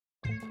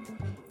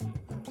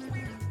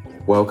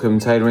Welcome,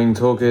 Tailoring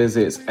Talkers.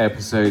 It's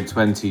episode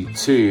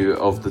 22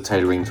 of the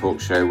Tailoring Talk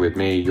Show with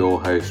me,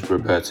 your host,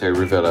 Roberto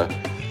Rivilla.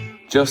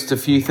 Just a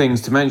few things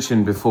to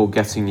mention before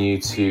getting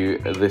you to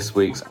this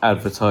week's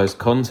advertised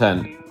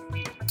content.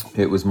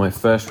 It was my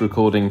first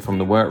recording from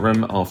the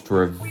workroom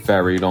after a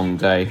very long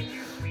day.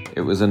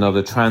 It was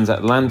another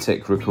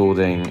transatlantic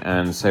recording,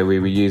 and so we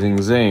were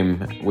using Zoom,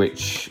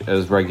 which,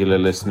 as regular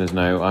listeners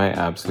know, I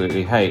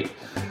absolutely hate.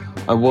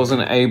 I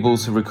wasn't able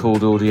to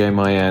record audio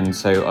my end,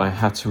 so I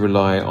had to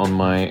rely on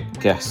my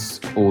guest's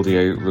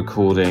audio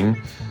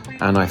recording,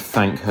 and I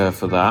thank her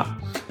for that.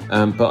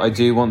 But I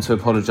do want to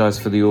apologise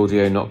for the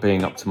audio not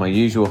being up to my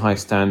usual high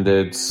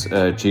standards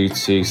due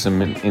to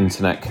some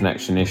internet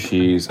connection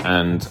issues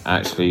and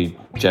actually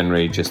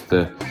generally just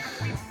the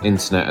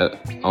internet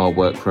at our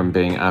workroom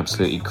being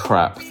absolutely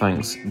crap,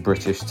 thanks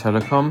British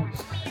Telecom.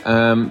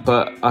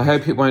 But I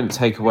hope it won't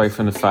take away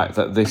from the fact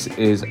that this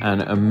is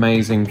an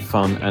amazing,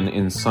 fun and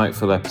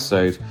insightful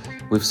episode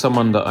with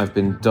someone that I've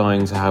been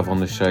dying to have on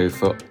the show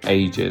for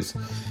ages.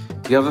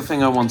 The other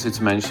thing I wanted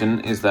to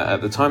mention is that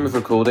at the time of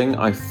recording,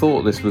 I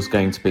thought this was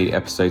going to be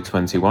episode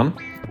 21,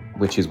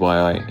 which is why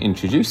I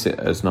introduced it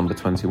as number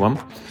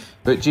 21.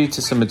 But due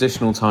to some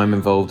additional time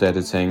involved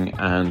editing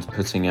and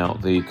putting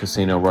out the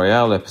Casino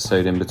Royale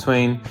episode in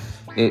between,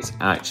 it's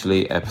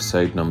actually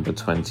episode number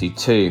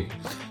 22.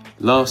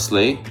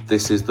 Lastly,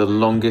 this is the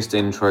longest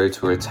intro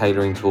to a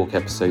Tailoring Talk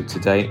episode to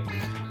date.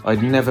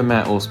 I'd never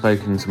met or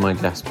spoken to my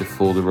guest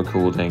before the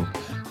recording.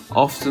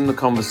 Often the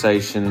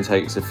conversation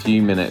takes a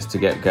few minutes to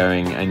get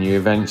going and you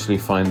eventually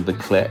find the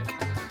click.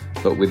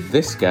 But with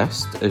this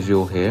guest, as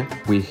you'll hear,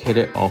 we hit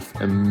it off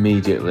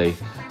immediately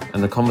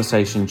and the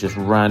conversation just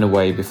ran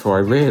away before I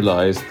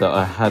realised that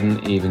I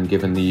hadn't even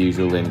given the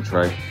usual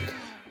intro.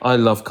 I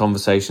love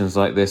conversations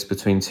like this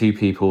between two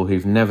people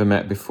who've never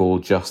met before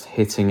just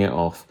hitting it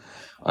off.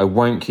 I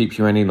won't keep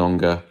you any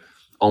longer.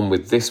 On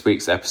with this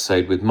week's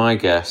episode with my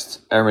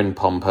guest, Erin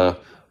Pompa,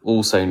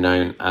 also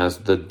known as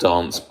the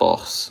Dance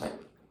Boss.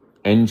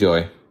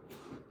 Enjoy.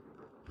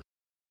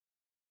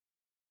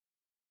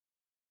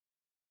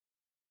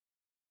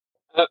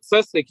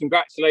 Firstly,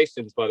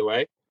 congratulations, by the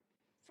way.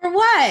 For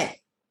what?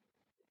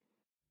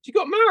 You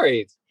got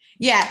married.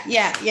 Yeah.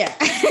 Yeah.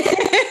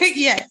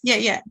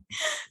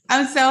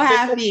 I'm so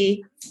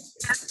happy.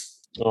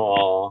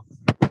 Oh.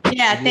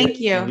 Yeah,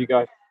 thank you. You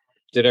guys,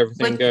 did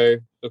everything go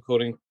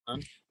according to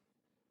plan?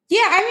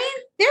 Yeah, I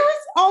mean, there was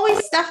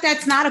always stuff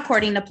that's not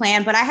according to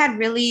plan, but I had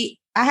really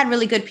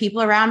good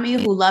people around me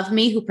who loved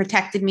me, who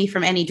protected me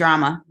from any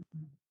drama.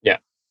 Yeah,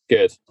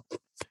 good.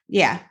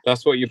 Yeah.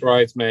 That's what your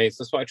bridesmaids,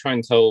 that's what I try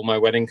and tell my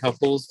wedding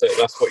couples,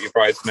 that's what your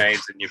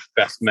bridesmaids and your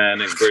best men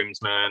and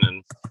groomsmen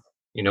and,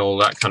 you know, all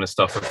that kind of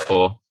stuff are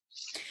for.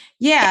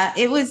 Yeah,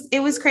 it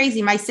was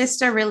crazy. My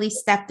sister really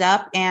stepped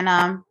up and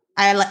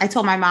I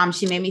told my mom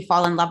she made me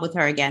fall in love with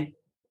her again.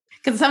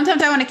 Because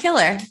sometimes I want to kill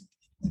her.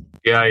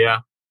 Yeah,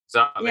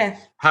 exactly. Yeah.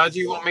 How do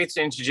you want me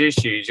to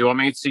introduce you? Do you want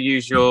me to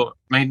use your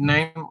maiden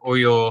name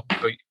or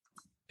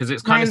because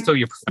it's kind of still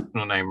your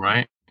professional name,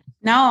 right?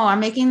 No, I'm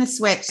making the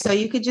switch. So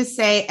you could just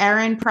say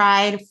Erin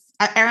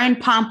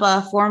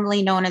Pompa,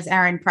 formerly known as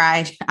Erin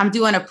Pride. I'm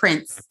doing a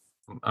Prince.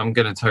 I'm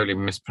going to totally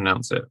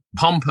mispronounce it.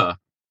 Pompa.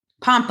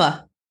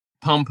 That's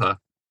so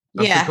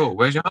cool.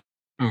 Where's your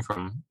husband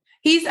from?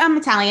 He's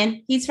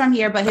Italian. He's from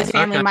here, but his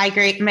family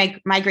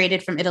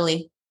migrated from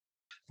Italy.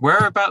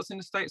 Whereabouts in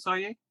the States are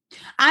you?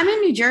 I'm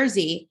in New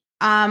Jersey.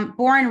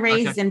 Born,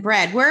 raised, and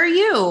bred. Where are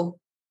you?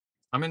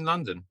 I'm in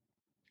London.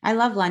 I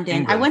love London.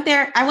 England. I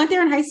went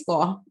there in high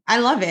school. I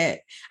love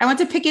it. I went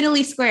to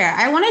Piccadilly Square.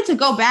 I wanted to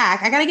go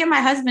back. I got to get my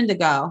husband to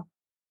go.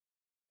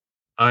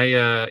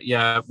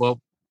 Well,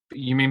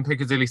 you mean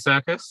Piccadilly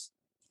Circus?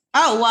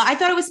 Oh, well, I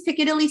thought it was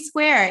Piccadilly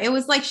Square. It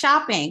was like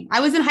shopping.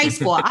 I was in high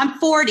school. I'm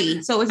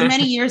 40, so it was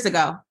many years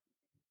ago.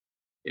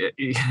 Yeah,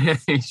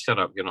 shut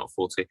up. You're not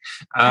 40.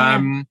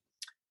 I'm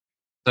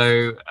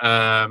only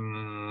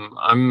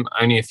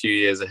a few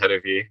years ahead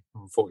of you.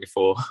 I'm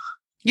 44.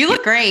 You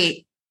look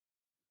great.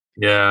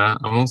 Yeah,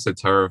 I'm also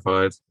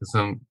terrified because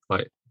I'm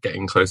like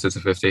getting closer to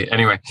 50.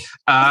 Anyway,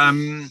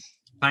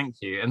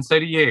 thank you. And so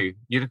do you.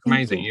 You look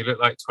amazing. You look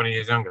like 20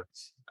 years younger.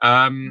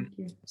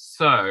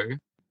 So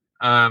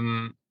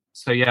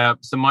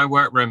my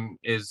workroom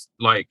is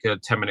like a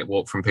 10-minute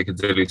walk from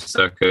Piccadilly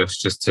Circus,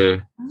 just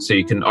so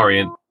you can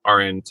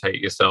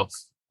orientate yourself,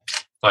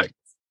 like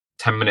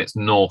 10 minutes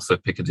north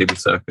of Piccadilly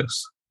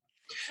Circus.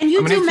 And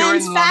you do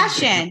men's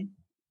fashion.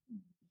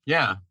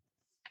 Yeah.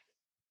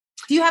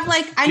 Do you have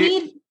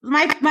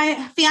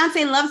my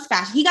fiance loves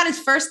fashion. He got his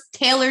first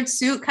tailored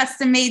suit,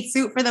 custom made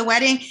suit for the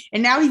wedding.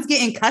 And now he's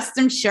getting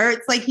custom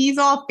shirts. Like he's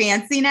all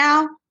fancy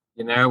now.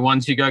 You know,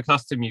 once you go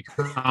custom, you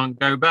can't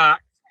go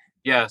back.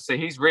 Yeah. So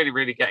he's really,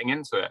 really getting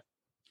into it.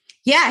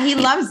 Yeah. He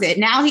loves it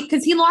now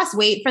because he lost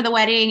weight for the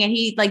wedding and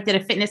he did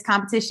a fitness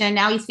competition.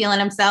 Now he's feeling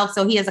himself.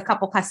 So he has a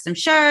couple custom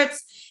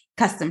shirts,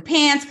 custom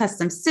pants,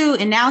 custom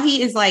suit. And now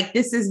he is like,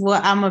 this is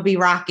what I'm going to be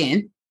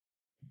rocking.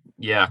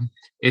 Yeah.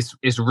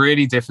 it's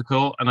really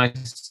difficult. And I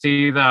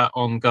see that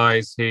on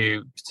guys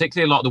who,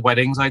 particularly a lot of the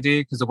weddings I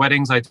do, because the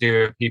weddings I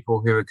do are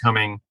people who are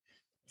coming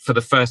for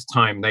the first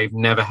time. They've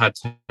never had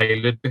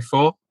tailored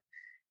before.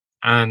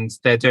 And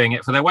they're doing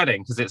it for their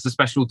wedding because it's a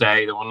special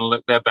day. They want to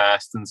look their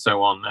best and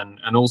so on.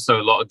 And also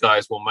a lot of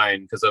guys will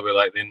moan because they'll be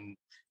like, then,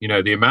 you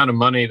know, the amount of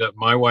money that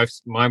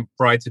my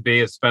bride-to-be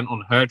has spent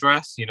on her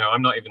dress, you know,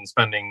 I'm not even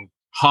spending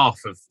half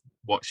of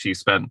what she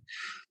spent.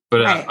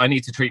 But Right. I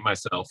need to treat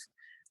myself.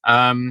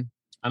 And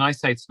I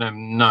say to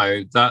them,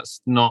 no,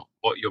 that's not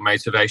what your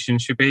motivation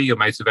should be. Your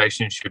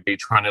motivation should be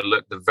trying to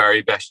look the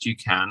very best you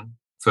can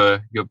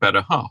for your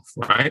better half,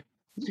 right?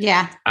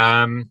 Yeah.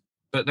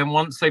 But then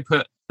once they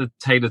put the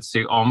tailored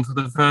suit on for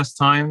the first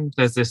time,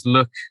 there's this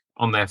look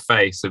on their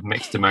face of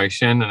mixed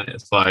emotion, and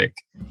it's like,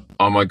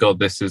 oh my god,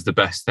 this is the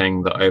best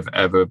thing that I've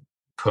ever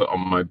put on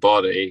my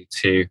body,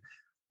 to,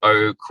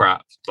 oh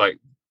crap, like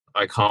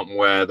I can't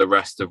wear the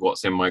rest of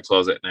what's in my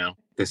closet now.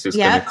 This is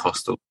going to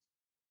cost a lot.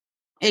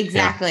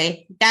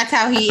 Exactly. Yeah. That's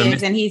how he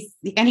is, and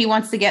he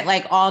wants to get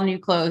like all new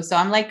clothes. So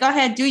I'm like, go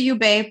ahead, do you,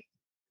 babe.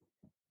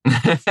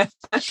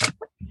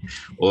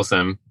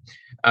 Awesome.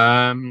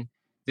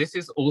 This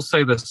is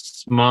also the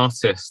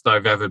smartest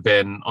I've ever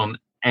been on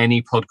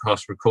any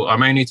podcast record.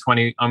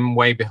 I'm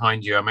way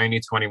behind you. I'm only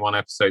 21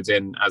 episodes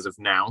in as of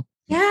now.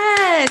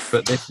 Yes.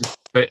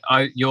 But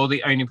you're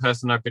the only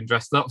person I've been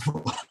dressed up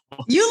for. I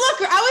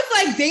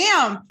was like,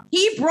 damn,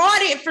 he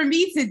brought it for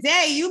me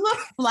today. You look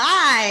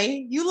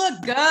fly. You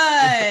look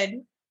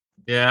good.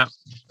 Yeah.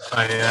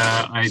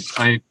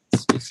 I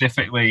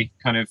specifically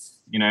kind of,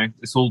 you know,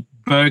 it's all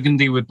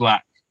burgundy with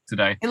black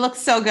today. It looks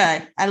so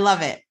good. I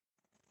love it.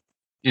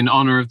 In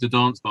honor of the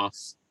dance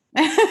boss.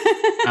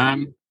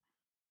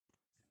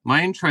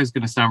 My intro is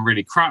going to sound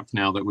really crap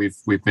now that we've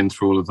been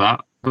through all of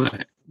that,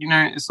 but you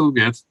know, it's all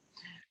good.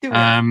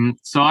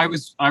 So I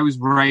was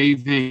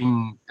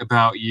raving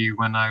about you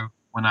when I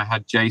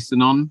had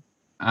Jason on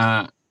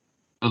a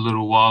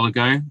little while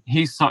ago.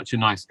 He's such a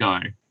nice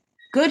guy.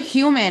 Good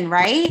human,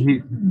 right?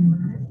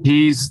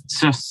 He's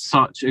just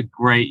such a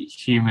great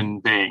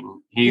human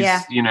being. He's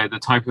you know, the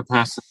type of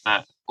person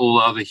that all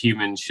other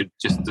humans should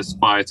just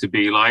aspire to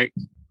be like.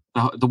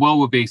 The world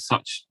would be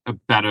such a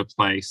better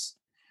place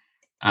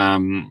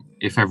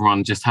if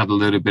everyone just had a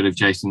little bit of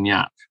Jason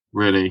Yap,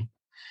 really.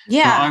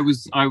 Yeah. But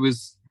I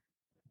was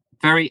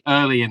very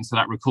early into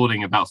that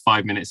recording, about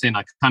 5 minutes in.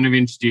 I kind of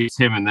introduced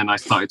him, and then I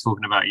started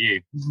talking about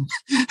you.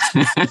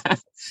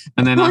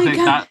 And then I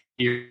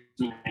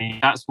think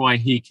that's why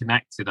he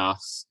connected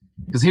us,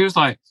 because he was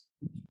like,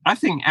 I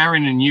think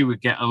Erin and you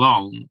would get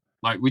along.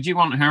 Like, would you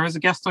want her as a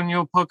guest on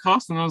your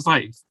podcast? And I was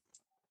like,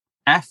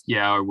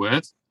 yeah, I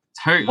would.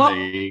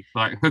 Totally.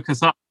 Like, hook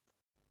us up.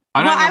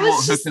 I don't know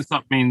what hook us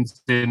up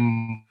means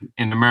in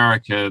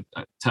America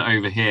to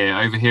over here.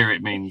 Over here,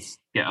 it means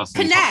get us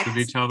in touch with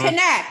each other.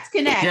 Connect.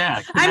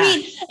 Yeah. I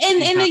mean,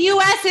 in the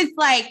US, it's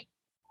like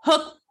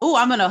hook. Oh,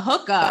 I'm gonna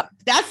hook up.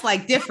 That's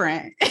like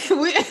different. But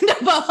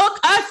hook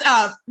us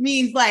up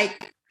means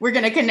like we're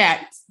gonna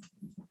connect.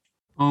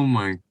 Oh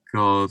my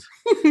god.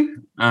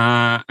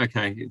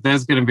 Okay,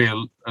 there's going to be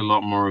a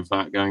lot more of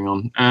that going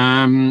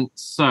on.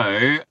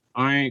 So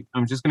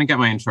I'm just going to get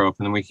my intro up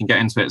and then we can get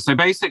into it. So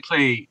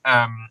basically,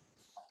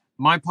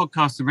 my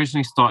podcast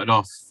originally started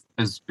off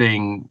as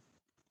being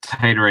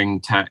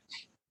tailoring tech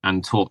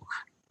and talk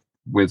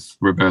with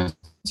Roberto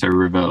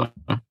Rivera.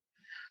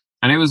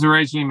 And it was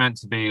originally meant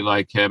to be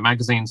like a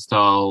magazine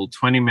style,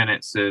 20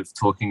 minutes of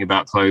talking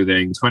about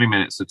clothing, 20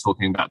 minutes of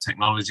talking about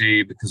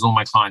technology, because all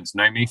my clients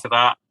know me for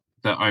that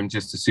I'm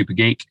just a super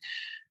geek.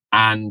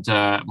 And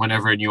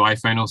whenever a new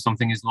iPhone or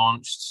something is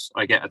launched,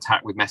 I get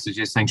attacked with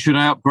messages saying, should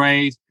I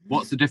upgrade?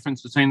 What's the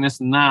difference between this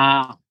and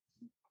that?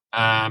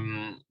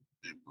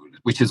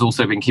 Which has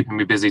also been keeping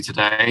me busy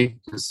today,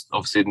 because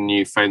obviously the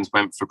new phones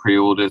went for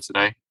pre-order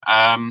today.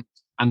 And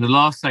the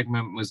last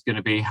segment was going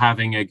to be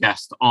having a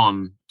guest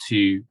on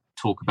to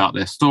talk about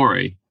their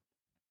story.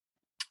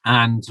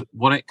 And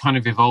what it kind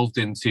of evolved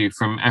into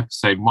from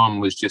episode 1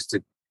 was just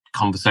a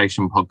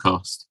conversation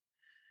podcast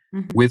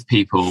with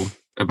people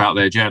about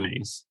their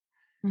journeys.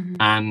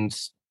 And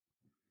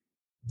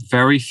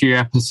very few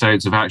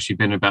episodes have actually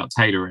been about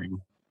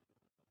tailoring.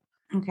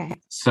 Okay.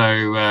 So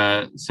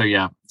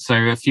yeah. So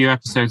a few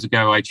episodes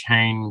ago, I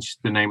changed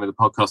the name of the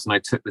podcast and I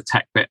took the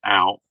tech bit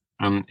out.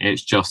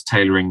 It's just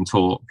Tailoring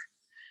Talk.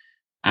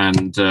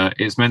 And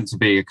it's meant to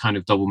be a kind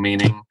of double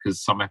meaning,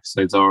 because some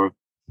episodes are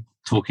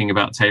talking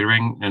about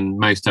tailoring and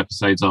most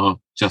episodes are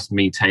just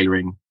me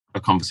tailoring a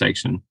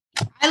conversation.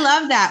 I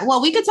love that.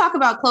 Well, we could talk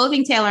about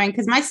clothing tailoring,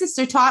 because my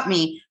sister taught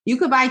me you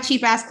could buy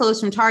cheap ass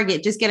clothes from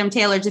Target, just get them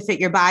tailored to fit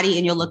your body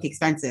and you'll look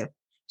expensive.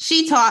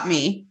 She taught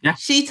me. Yeah.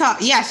 She told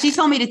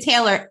me to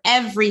tailor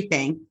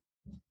everything.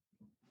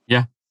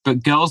 Yeah.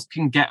 But girls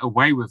can get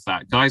away with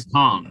that. Guys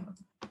can't.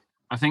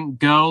 I think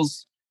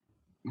girls,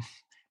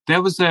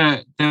 there was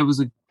a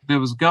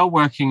girl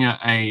working at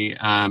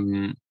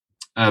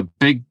a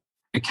big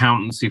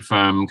accountancy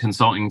firm,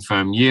 consulting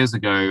firm years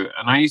ago,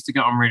 and I used to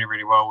get on really,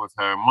 really well with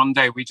her. And one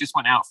day we just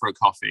went out for a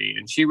coffee,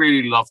 and she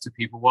really loved to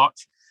people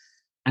watch.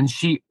 and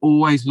she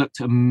always looked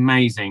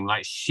amazing.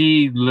 Like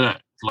she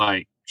looked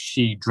like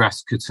she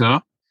dressed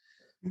couture.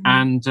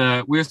 And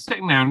we were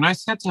sitting there, and I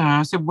said to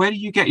her, where do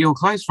you get your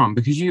clothes from?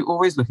 Because you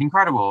always look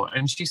incredible.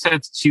 And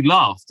she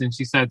laughed, and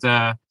she said,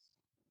 oh,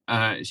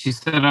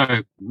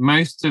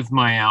 most of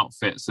my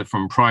outfits are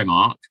from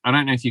Primark. I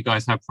don't know if you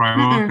guys have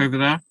Primark over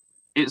there.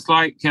 It's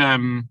like,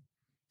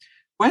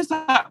 where's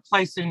that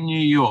place in New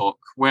York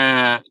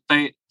where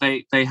they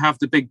have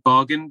the big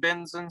bargain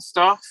bins and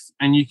stuff,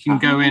 and you can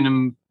go in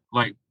and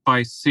like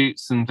buy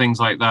suits and things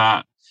like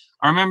that.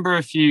 I remember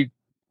a few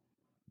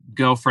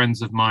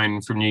girlfriends of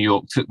mine from New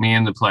York took me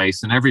in the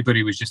place, and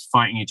everybody was just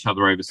fighting each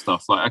other over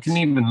stuff. Like I couldn't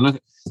even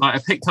look. Like I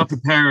picked up a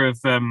pair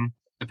of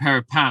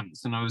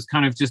pants, and I was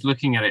kind of just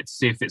looking at it to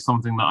see if it's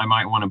something that I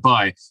might want to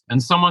buy.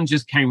 And someone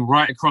just came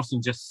right across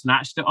and just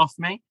snatched it off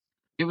me.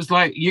 It was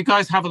like, you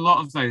guys have a lot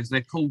of those.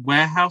 They're called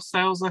warehouse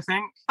sales, I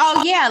think.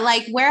 Oh yeah,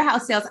 like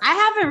warehouse sales. I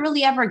haven't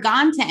really ever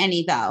gone to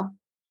any though.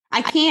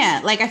 I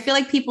can't. Like I feel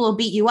like people will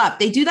beat you up.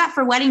 They do that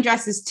for wedding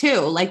dresses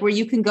too, like where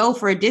you can go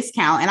for a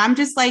discount. And I'm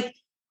just like,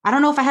 I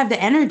don't know if I have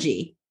the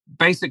energy.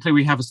 Basically,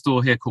 we have a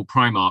store here called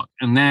Primark,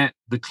 and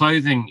the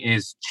clothing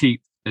is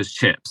cheap as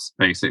chips,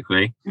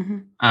 basically.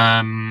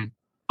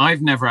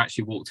 I've never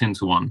actually walked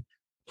into one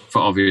for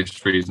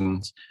obvious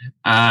reasons,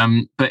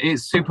 but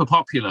it's super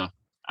popular.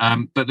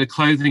 But the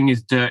clothing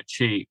is dirt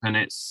cheap, and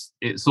it's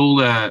all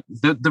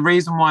the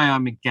reason why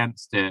I'm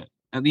against it.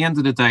 At the end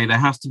of the day, there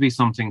has to be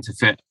something to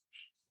fit,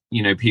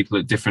 people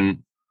at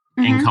different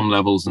income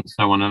levels and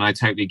so on. And I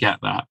totally get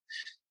that.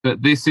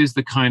 But this is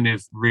the kind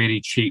of really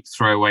cheap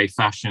throwaway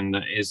fashion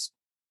that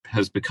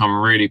has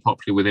become really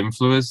popular with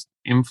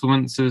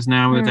influencers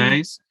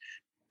nowadays.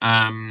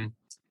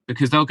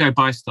 Because they'll go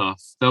buy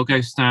stuff, they'll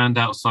go stand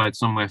outside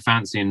somewhere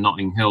fancy in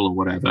Notting Hill or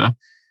whatever,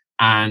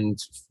 and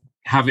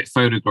have it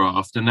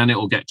photographed, and then it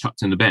will get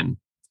chucked in the bin,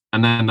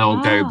 and then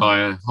they'll go buy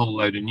a whole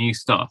load of new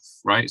stuff,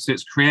 right? So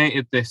it's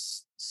created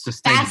this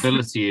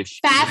sustainability issue.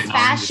 Fast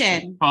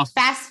fashion.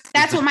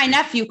 That's what my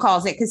nephew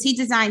calls it, because he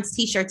designs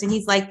t-shirts, and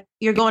he's like,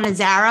 you're going to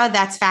Zara?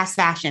 That's fast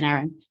fashion,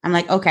 Erin. I'm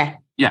like, okay.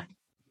 Yeah,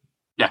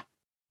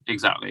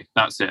 exactly.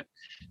 That's it.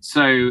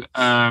 So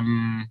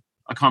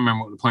I can't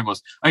remember what the point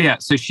was. Oh yeah,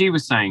 so she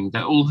was saying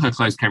that all her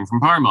clothes came from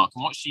Primark,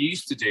 and what she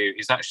used to do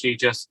is actually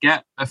just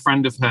get a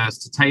friend of hers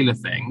to tailor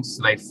things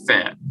so they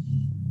fit,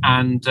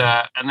 and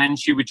then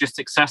she would just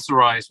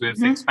accessorize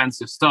with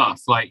expensive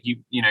stuff. Like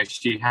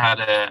she had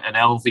an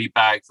LV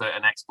bag that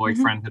an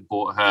ex-boyfriend had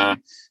bought her,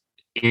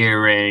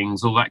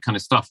 earrings, all that kind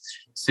of stuff.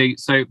 See,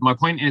 so my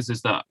point is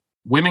that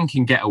women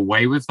can get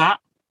away with that,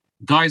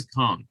 guys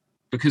can't.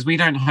 Because we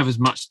don't have as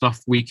much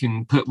stuff we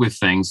can put with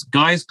things.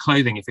 Guys'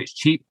 clothing, if it's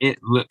cheap, it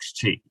looks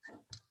cheap.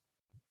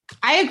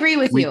 I agree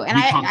with you.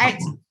 And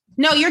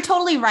no, you're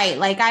totally right.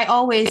 Like I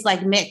always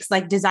like mix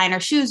like designer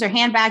shoes or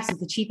handbags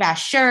with a cheap ass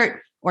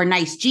shirt, or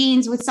nice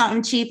jeans with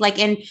something cheap. Like,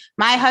 and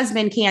my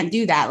husband can't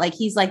do that. Like,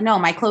 he's like, no,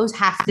 my clothes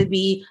have to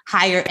be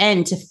higher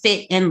end to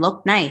fit and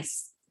look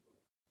nice.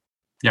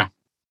 Yeah.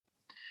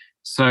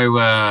 So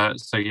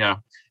yeah.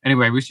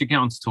 Anyway, we should get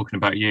on to talking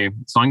about you.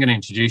 So I'm going to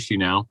introduce you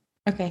now.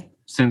 Okay.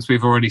 Since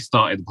we've already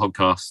started the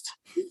podcast,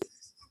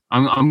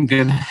 I'm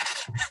gonna.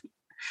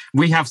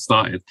 We have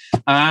started,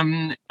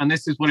 and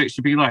this is what it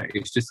should be like.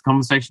 It's just a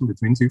conversation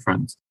between two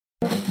friends.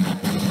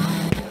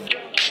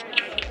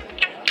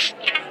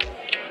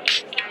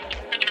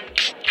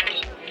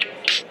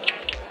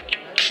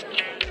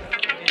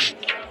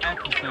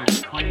 Episode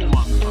 21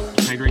 of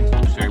the Tailoring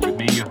Talk Show with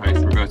me, your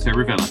host Roberto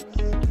Rivilla.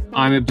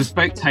 I'm a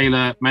bespoke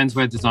tailor,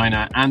 menswear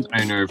designer, and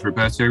owner of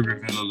Roberto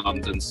Rivilla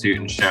London Suit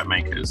and Shirt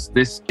Makers.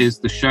 This is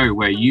the show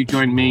where you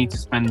join me to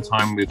spend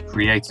time with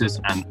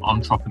creators and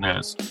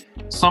entrepreneurs.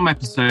 Some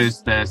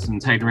episodes, there's some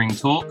tailoring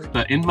talk,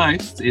 but in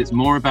most, it's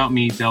more about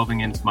me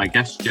delving into my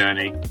guest's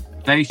journey.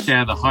 They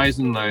share the highs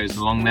and lows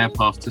along their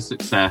path to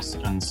success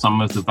and some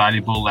of the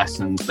valuable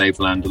lessons they've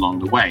learned along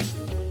the way.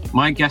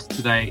 My guest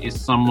today is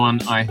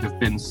someone I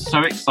have been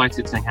so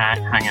excited to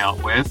hang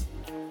out with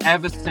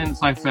ever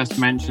since I first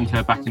mentioned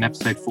her back in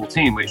episode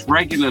 14, which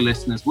regular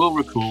listeners will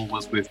recall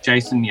was with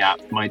Jason Yap,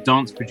 my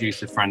dance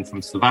producer friend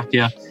from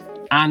Slovakia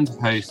and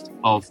host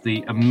of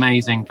the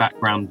amazing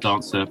Background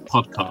Dancer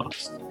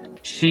podcast.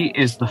 She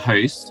is the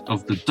host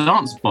of the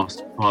Dance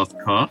Boss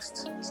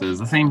podcast, so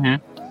there's a theme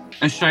here,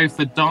 a show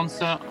for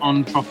dancer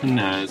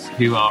entrepreneurs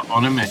who are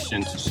on a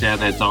mission to share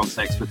their dance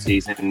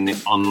expertise in the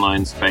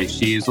online space.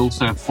 She is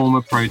also a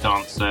former pro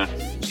dancer.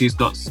 She's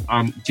got,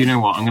 do you know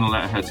what? I'm going to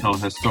let her tell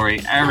her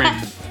story. Erin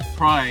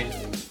Pride,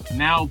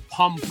 now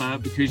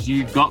Pompa, because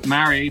you got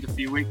married a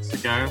few weeks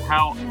ago.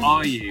 How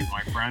are you,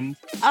 my friend?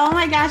 Oh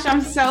my gosh,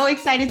 I'm so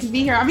excited to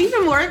be here. I'm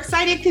even more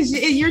excited because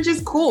you're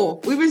just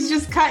cool. We was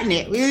just cutting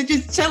it. We were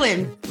just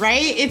chilling,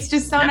 right? It's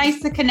just so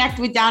nice to connect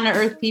with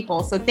down-to-earth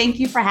people. So thank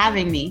you for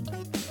having me.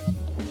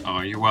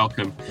 Oh, you're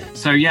welcome.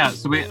 So we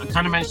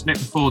kind of mentioned it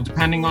before,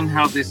 depending on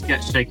how this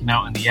gets shaken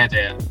out in the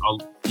edit,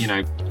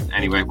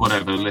 anyway,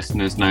 whatever,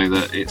 listeners know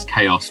that it's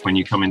chaos when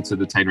you come into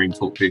the Tailoring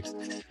Talk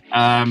booth.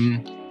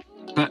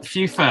 But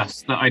few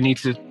first that I need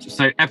to,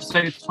 so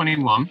episode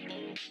 21,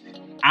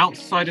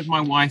 outside of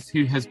my wife,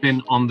 who has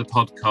been on the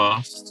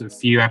podcast a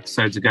few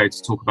episodes ago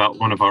to talk about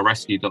one of our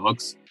rescue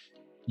dogs,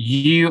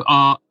 you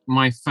are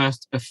my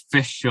first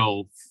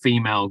official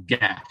female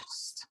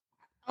guest.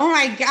 Oh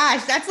my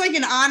gosh, that's like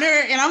an honor,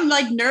 and I'm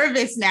like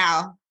nervous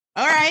now.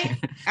 All right,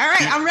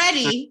 I'm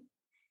ready.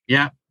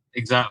 Yeah,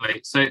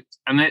 exactly. So,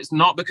 and it's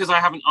not because I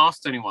haven't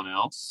asked anyone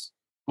else.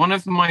 One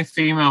of my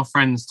female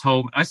friends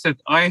told me, I said,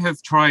 I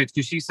have tried,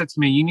 because she said to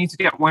me, you need to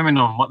get women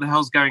on. What the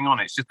hell's going on?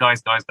 It's just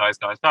guys.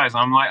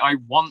 I'm like, I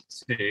want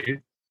to.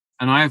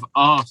 And I have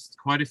asked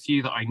quite a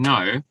few that I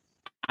know,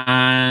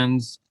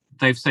 and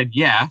they've said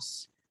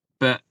yes,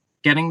 but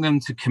getting them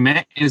to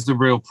commit is the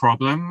real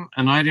problem.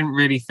 And I didn't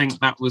really think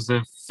that was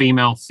a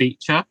female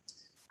feature.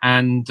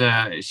 And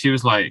she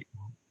was like,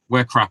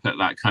 we're crap at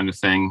that kind of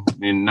thing. I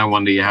mean, no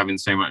wonder you're having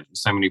so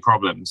many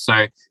problems.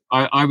 So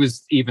I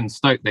was even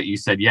stoked that you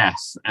said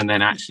yes, and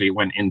then actually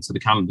went into the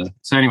calendar.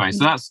 So anyway,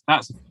 so that's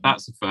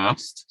the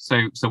first.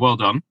 So well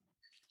done.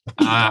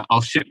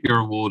 I'll ship your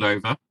award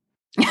over.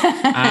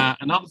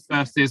 Another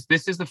first is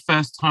this is the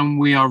first time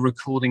we are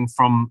recording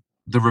from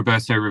the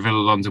Roberto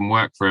Revilla London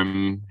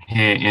workroom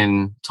here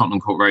in Tottenham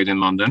Court Road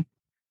in London.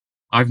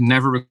 I've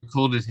never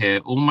recorded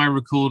here. All my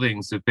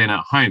recordings have been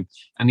at home.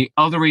 And the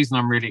other reason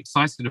I'm really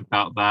excited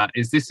about that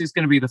is this is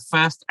going to be the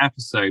first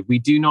episode. We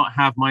do not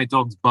have my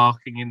dogs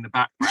barking in the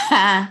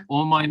background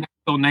or my next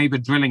door neighbor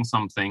drilling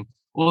something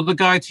or the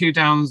guy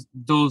doors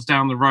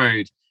down the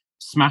road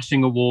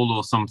smashing a wall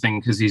or something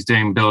because he's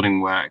doing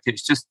building work.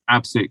 It's just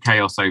absolute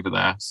chaos over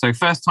there. So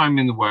first time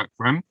in the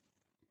workroom.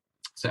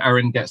 So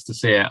Erin gets to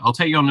see it. I'll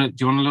take you on do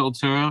you want a little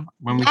tour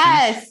when we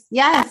Yes.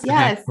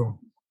 Okay, cool.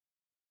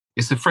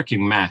 It's a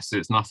freaking mess.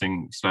 It's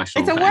nothing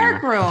special. It's a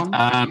workroom.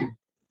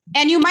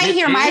 And you might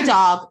hear my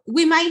dog.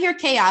 We might hear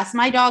chaos.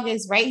 My dog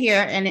is right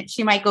here and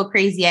she might go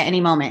crazy at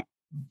any moment.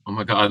 Oh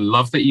my God. I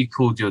love that you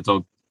called your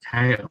dog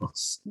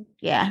Chaos.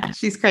 Yeah,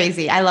 she's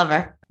crazy. I love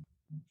her.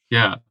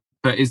 Yeah.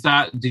 But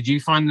did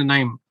you find the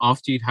name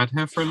after you'd had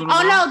her for a little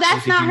while? Oh, no,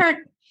 that's not her.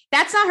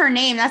 That's not her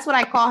name. That's what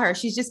I call her.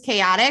 She's just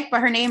chaotic,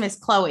 but her name is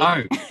Chloe.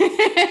 Oh,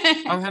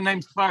 her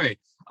name's Chloe.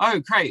 Oh,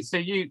 great. So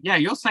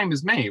you're same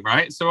as me,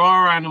 right? So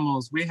our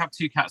animals, we have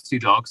 2 cats, 2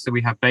 dogs. So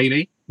we have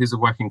Bailey, who's a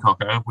working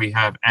cocker. We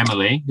have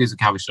Emily, who's a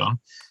Cavachon.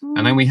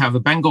 And then we have a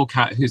Bengal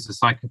cat who's a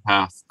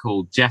psychopath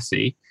called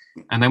Jessie.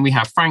 And then we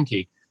have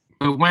Frankie.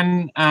 But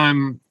when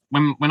I'm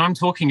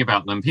talking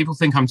about them, people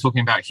think I'm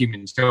talking about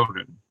human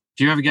children.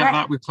 Do you ever get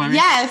that with Chloe?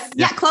 Yes.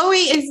 Yeah, Chloe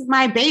is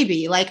my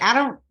baby. Like, I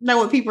don't know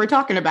what people are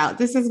talking about.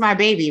 This is my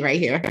baby right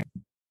here.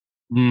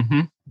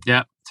 Mm-hmm.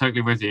 Yeah,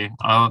 totally with you.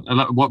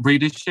 What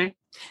breed is she?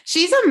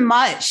 She's a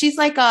mutt. She's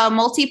like a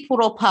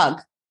multi-poodle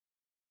pug.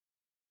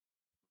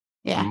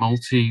 Yeah.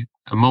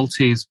 A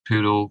Maltese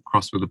poodle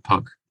crossed with a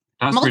pug.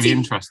 That's really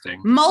interesting.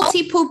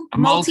 Multi-poo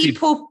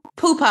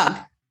pug.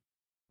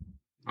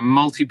 A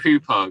multi-poo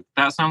pug.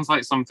 That sounds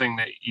like something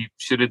that you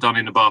should have done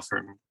in a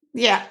bathroom.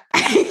 Yeah.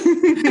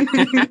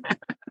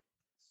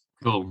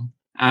 Cool.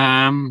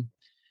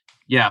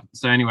 Yeah.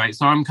 So anyway,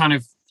 I'm kind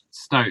of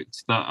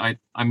stoked that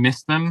I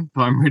miss them,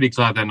 but I'm really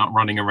glad they're not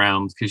running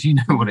around because you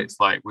know what it's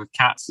like with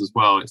cats as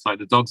well. It's like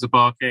the dogs are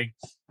barking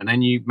and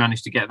then you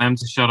manage to get them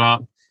to shut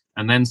up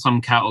and then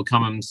some cat will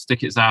come and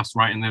stick its ass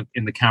right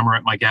in the camera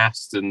at my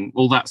guest and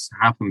all that's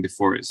happened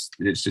before. It's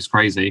just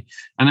crazy.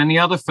 And then the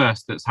other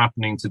first that's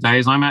happening today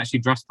is I'm actually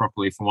dressed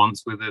properly for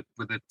once with a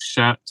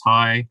shirt,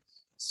 tie,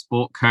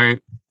 sport coat,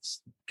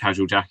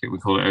 casual jacket we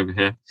call it over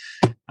here.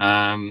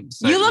 So,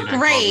 you look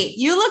great.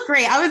 You look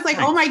great. I was like,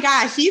 oh my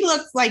gosh, he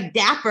looks like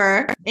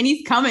dapper, and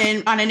he's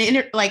coming on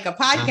a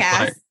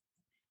podcast.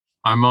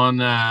 I'm on.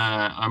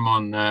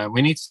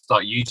 We need to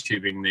start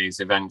YouTubing these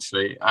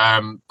eventually.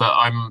 But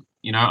I'm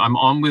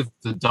on with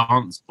the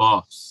dance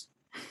boss.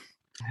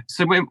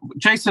 So when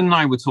Jason and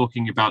I were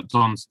talking about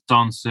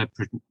dancer,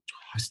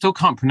 I still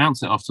can't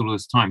pronounce it after all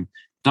this time.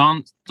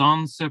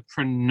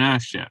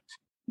 Dancerpreneurship.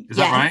 Is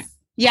that right?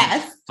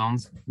 Yes.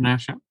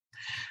 Dancerpreneurship.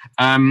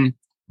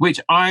 Which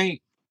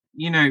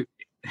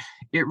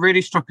it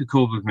really struck a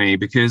chord with me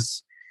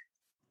because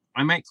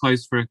I make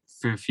clothes for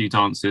a few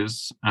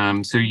dancers.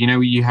 So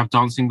you have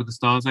Dancing with the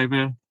Stars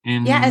over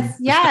in yes.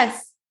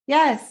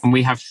 And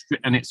we have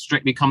and it's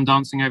Strictly Come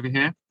Dancing over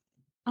here.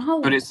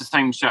 Oh, but it's the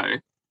same show.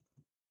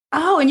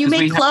 Oh, and you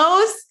make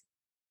clothes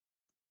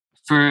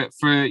for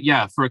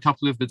a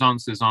couple of the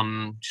dancers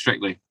on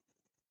Strictly.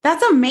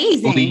 That's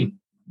amazing.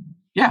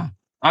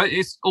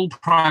 It's all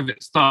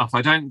private stuff.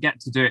 I don't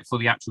get to do it for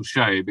the actual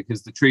show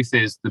because the truth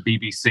is the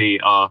BBC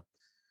are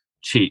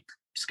cheap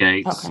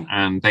skates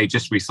and they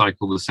just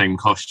recycle the same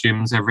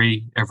costumes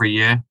every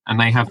year and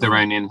they have their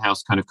own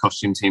in-house kind of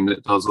costume team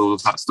that does all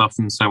of that stuff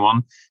and so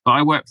on. But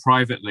I work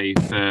privately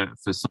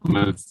for some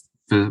of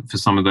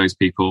those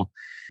people.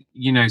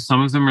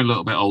 Some of them are a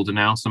little bit older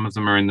now. Some of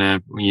them are in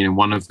their,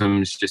 one of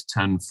them's just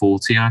turned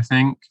 40, I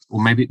think,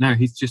 or maybe no,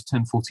 he's just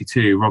turned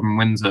 42, Robin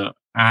Windsor.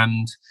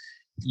 And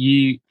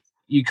you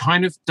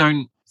kind of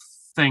don't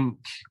think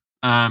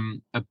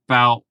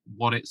about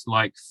what it's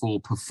like for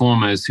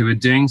performers who are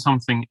doing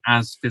something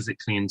as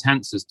physically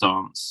intense as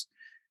dance.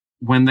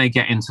 when they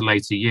get into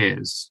later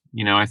years.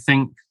 You know, I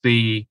think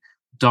the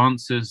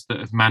dancers that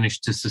have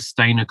managed to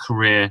sustain a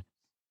career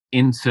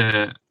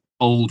into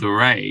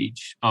older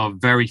age are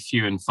very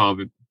few and far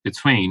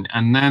between.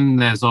 And then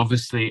there's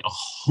obviously a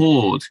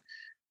horde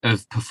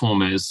of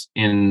performers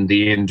in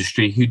the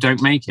industry who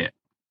don't make it.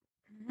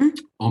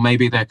 Or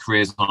maybe their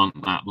careers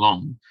aren't that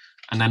long.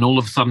 And then all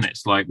of a sudden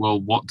it's like, well,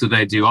 what do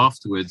they do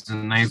afterwards?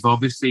 And they've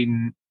obviously,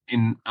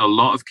 in a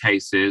lot of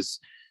cases,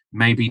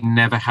 maybe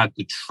never had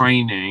the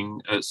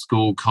training at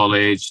school,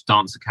 college,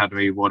 dance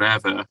academy,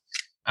 whatever,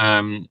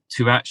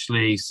 to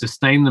actually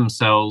sustain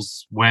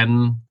themselves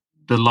when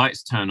the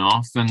lights turn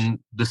off and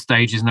the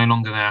stage is no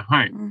longer their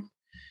home.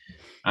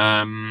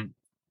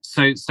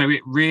 So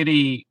it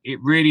really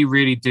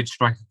did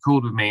strike a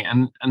chord with me.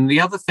 And the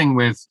other thing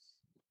with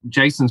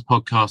Jason's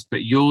podcast,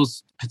 but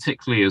yours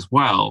particularly as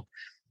well,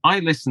 I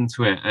listen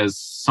to it as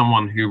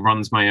someone who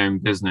runs my own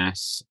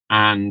business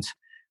and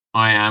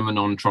I am an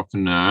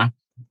entrepreneur.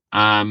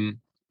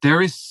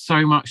 There is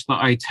so much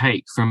that I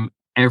take from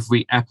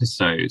every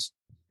episode.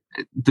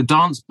 The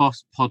Dance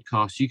Boss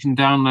podcast, you can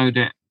download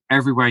it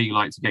everywhere you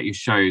like to get your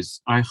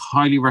shows. I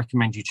highly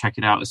recommend you check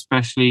it out,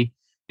 especially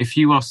if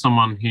you are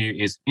someone who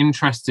is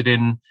interested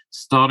in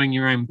starting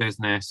your own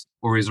business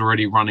or is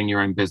already running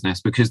your own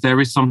business, because there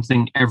is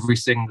something every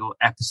single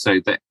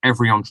episode that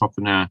every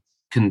entrepreneur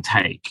can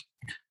take.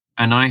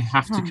 And I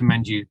have to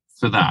commend you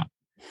for that,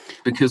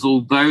 because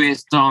although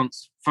it's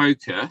dance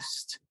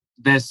focused,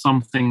 there's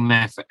something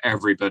there for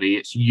everybody.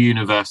 It's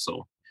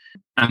universal.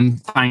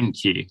 And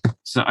thank you.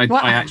 So I'm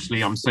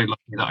so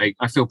lucky that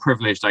I feel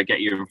privileged I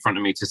get you in front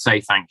of me to say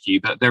thank you,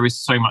 but there is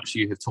so much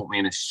you have taught me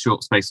in a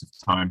short space of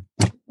time.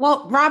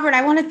 Well, Robert,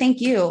 I want to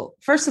thank you.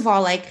 First of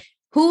all, like,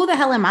 who the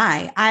hell am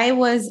I? I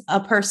was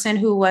a person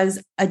who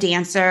was a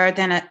dancer,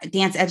 then a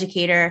dance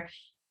educator,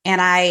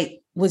 and I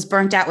was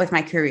burnt out with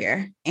my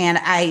career. And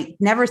I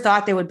never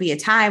thought there would be a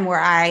time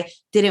where I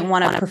didn't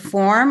want to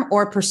perform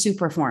or pursue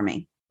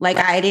performing. Like,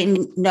 I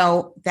didn't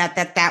know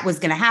that was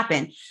going to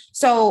happen.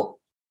 So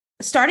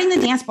starting the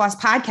Dance Boss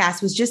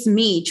podcast was just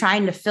me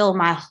trying to fill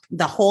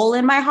the hole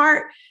in my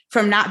heart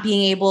from not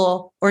being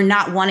able or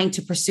not wanting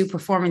to pursue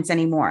performance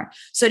anymore.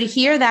 So to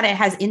hear that it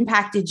has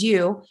impacted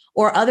you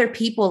or other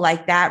people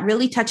like that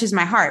really touches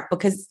my heart,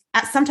 because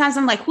sometimes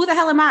I'm like, who the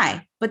hell am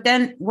I? But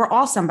then we're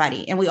all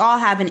somebody and we all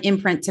have an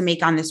imprint to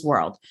make on this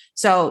world.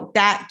 So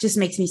that just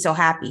makes me so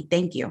happy.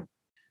 Thank you.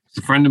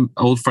 It's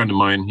old friend of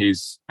mine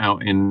who's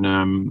out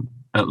in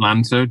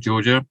Atlanta,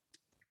 Georgia.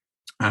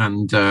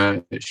 And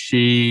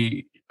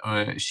she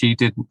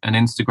did an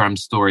Instagram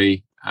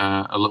story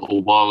a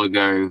little while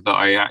ago that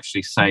I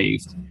actually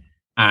saved.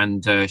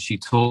 And she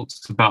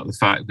talks about the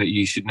fact that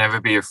you should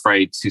never be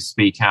afraid to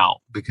speak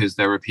out, because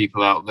there are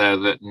people out there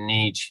that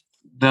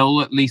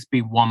there'll at least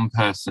be one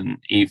person,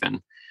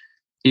 even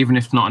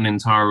if not an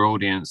entire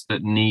audience,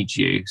 that needs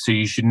you. So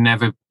you should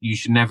never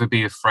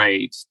be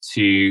afraid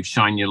to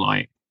shine your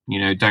light. You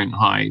know, don't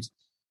hide.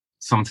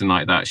 Something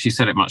like that. She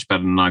said it much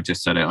better than I've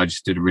just said it. I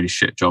just did a really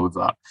shit job of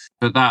that.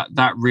 But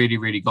that really,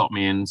 really got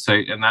me. And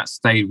that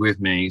stayed with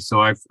me.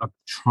 So I'm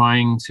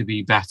trying to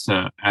be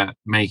better at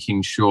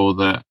making sure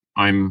that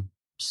I'm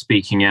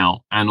speaking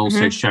out and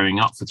also showing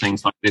up for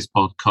things like this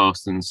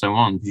podcast and so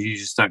on. Because you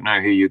just don't know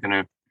who you're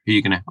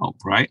gonna help,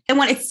 right? And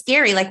when it's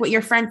scary, like what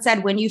your friend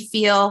said, when you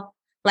feel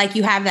like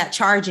you have that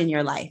charge in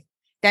your life,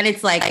 then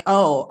it's like,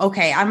 oh,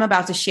 okay, I'm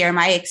about to share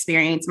my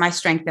experience, my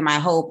strength, and my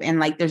hope.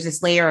 And like, there's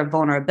this layer of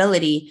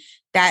vulnerability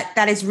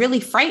that is really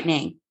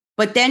frightening.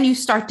 But then you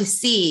start to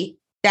see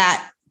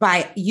that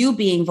by you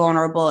being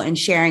vulnerable and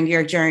sharing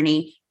your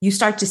journey, you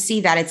start to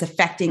see that it's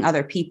affecting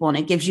other people and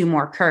it gives you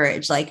more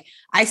courage. Like,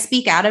 I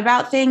speak out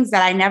about things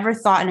that I never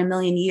thought in a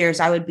million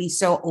years I would be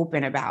so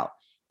open about.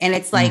 And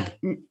it's like,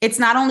 it's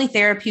not only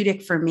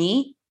therapeutic for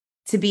me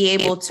to be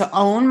able to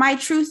own my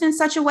truth in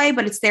such a way,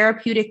 but it's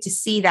therapeutic to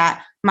see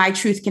that my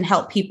truth can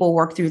help people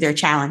work through their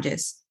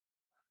challenges.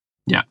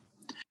 Yeah.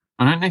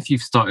 I don't know if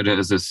you've started it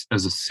as a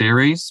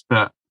series,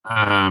 but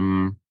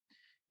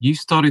you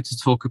started to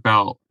talk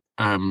about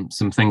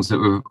some things that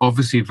were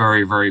obviously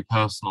very, very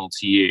personal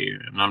to you.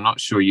 And I'm not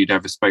sure you'd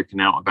ever spoken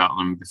out about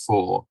them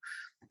before.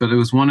 But there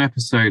was one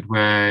episode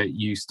where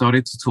you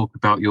started to talk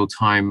about your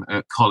time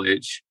at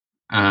college.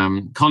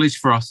 College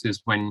for us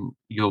is when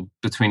you're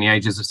between the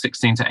ages of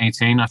 16 to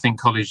 18. I think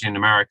college in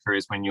America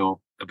is when you're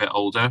a bit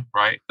older,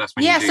 right? That's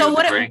when you do your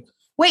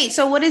degree.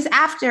 So what is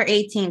after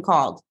 18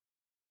 called?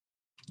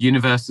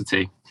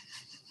 University.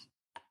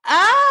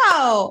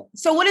 Oh,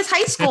 so what is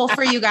high school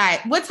for you guys?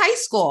 What's high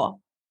school?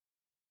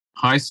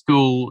 High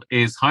school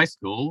is high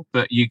school,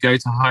 but you go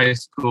to high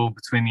school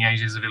between the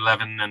ages of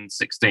 11 and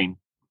 16.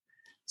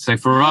 So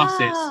for us,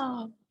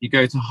 it's you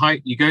go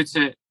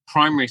to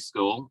primary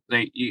school,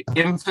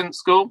 infant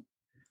school,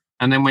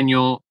 and then when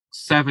you're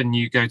 7,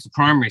 you go to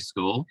primary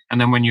school, and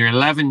then when you're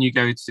 11, you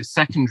go to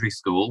secondary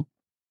school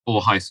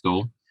or high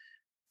school,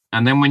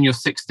 and then when you're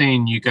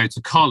 16, you go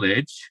to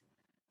college,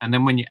 and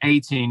then when you're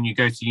 18, you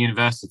go to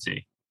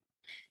university.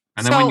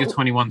 And then when you're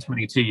 21,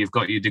 22, you've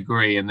got your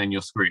degree and then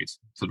you're screwed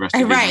for the rest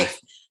of your life.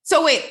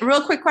 So wait,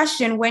 real quick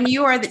question. When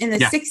you are in the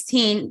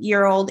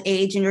 16-year-old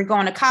age and you're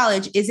going to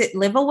college, is it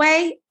live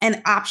away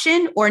an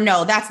option or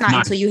no? That's not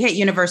until you hit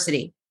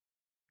university.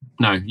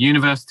 No,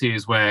 university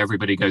is where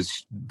everybody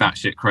goes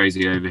batshit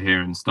crazy over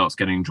here and starts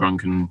getting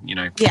drunk and,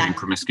 being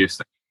promiscuous.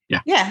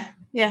 Yeah.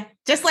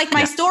 Just like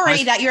my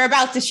story that you're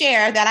about to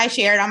share that I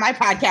shared on my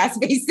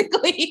podcast,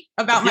 basically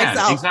about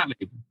myself.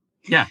 Exactly.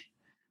 Yeah.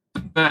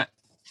 But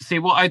see,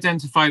 what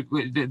identified,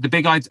 the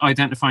big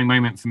identifying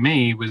moment for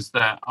me was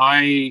that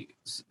I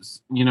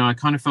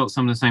kind of felt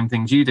some of the same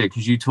things you did,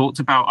 because you talked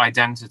about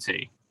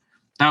identity.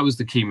 That was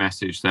the key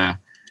message there.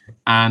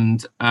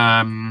 And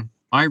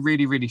I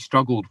really, really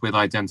struggled with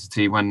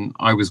identity when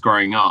I was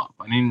growing up.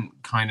 I mean,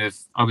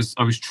 I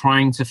was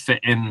trying to fit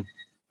in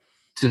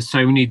to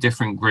so many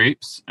different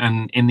groups.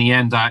 And in the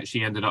end, I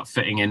actually ended up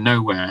fitting in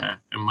nowhere.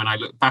 And when I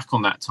look back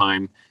on that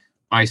time,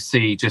 I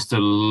see just a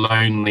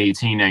lonely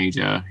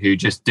teenager who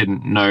just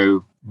didn't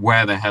know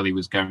where the hell he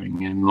was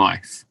going in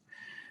life.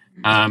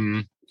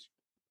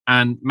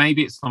 And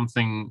maybe it's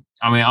something,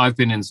 I've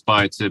been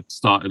inspired to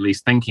start at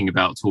least thinking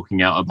about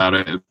talking out about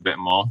it a bit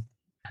more.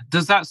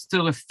 Does that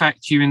still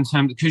affect you in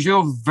terms, because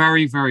you're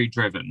very, very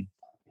driven,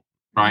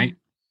 right?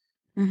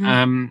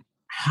 Mm-hmm.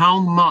 How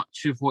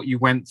much of what you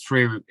went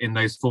through in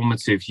those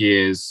formative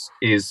years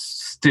is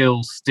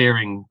still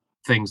steering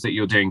things that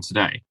you're doing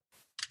today?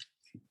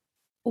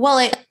 Well,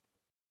 it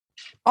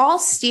all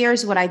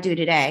steers what I do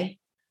today,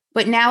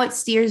 but now it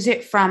steers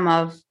it from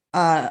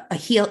a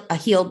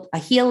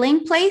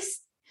healing place.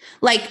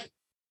 Like,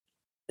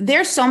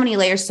 there's so many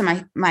layers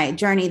to my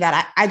journey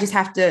that I just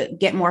have to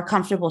get more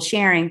comfortable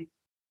sharing.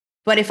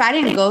 But if I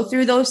didn't go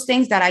through those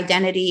things, that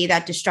identity,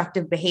 that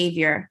destructive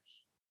behavior,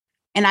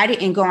 and I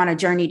didn't go on a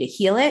journey to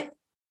heal it,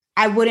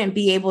 I wouldn't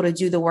be able to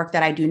do the work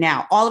that I do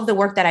now. All of the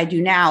work that I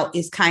do now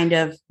is kind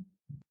of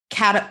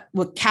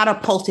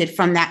catapulted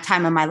from that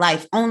time of my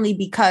life, only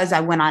because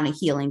I went on a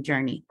healing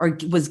journey or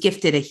was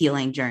gifted a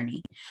healing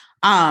journey.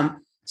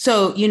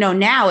 So,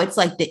 now it's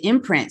like the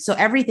imprint. So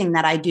everything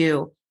that I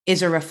do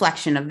is a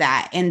reflection of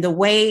that. And the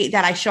way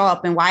that I show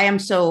up and why I'm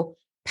so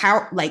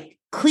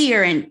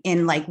clear and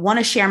want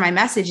to share my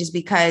message is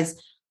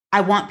because I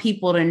want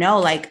people to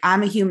know,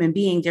 I'm a human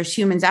being. There's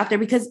humans out there,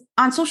 because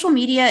on social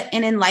media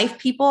and in life,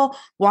 people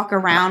walk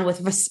around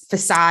with a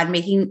facade,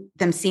 making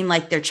them seem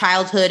like their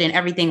childhood and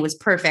everything was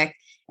perfect.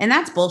 And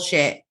that's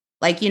bullshit.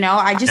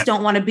 I just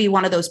don't want to be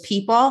one of those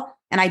people.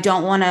 And I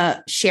don't want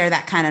to share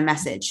that kind of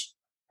message.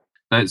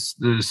 That's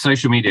the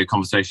social media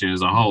conversation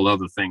is a whole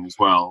other thing as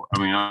well.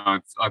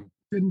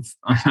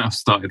 I've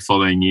started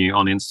following you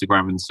on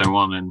Instagram and so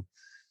on. And,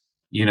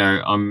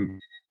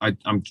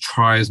 I'm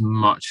try as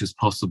much as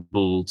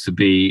possible to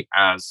be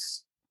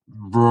as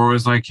raw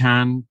as I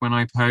can when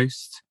I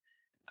post,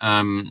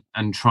 and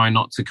try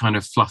not to kind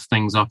of fluff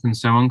things up and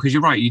so on. Because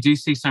you're right, you do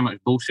see so much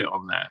bullshit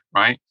on there,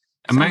 right?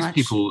 And most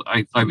people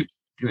that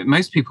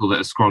are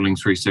scrolling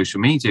through social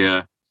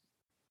media,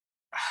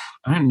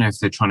 I don't know if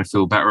they're trying to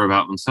feel better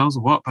about themselves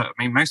or what, but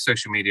most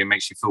social media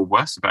makes you feel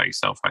worse about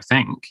yourself, I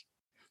think.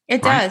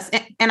 It does.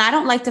 And I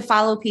don't like to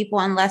follow people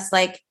unless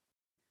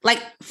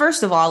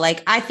first of all,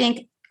 I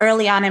think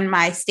early on in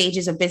my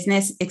stages of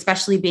business,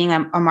 especially being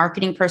a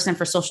marketing person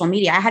for social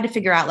media, I had to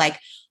figure out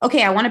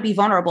okay, I want to be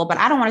vulnerable, but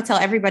I don't want to tell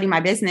everybody my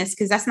business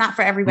because that's not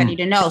for everybody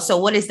to know. So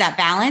what is that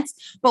balance?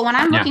 But when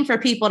I'm looking for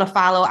people to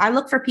follow, I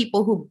look for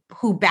people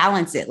who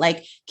balance it,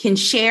 can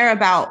share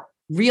about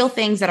real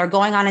things that are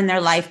going on in their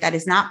life that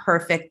is not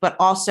perfect, but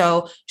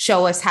also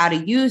show us how to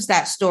use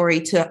that story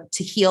to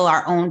heal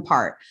our own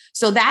part.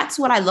 So that's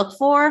what I look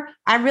for.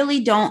 I'm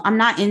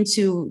not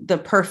into the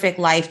perfect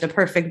life, the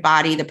perfect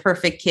body, the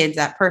perfect kids,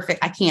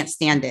 I can't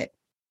stand it.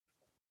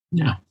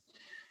 Yeah.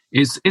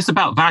 It's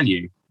about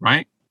value,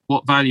 right?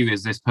 What value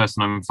is this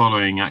person I'm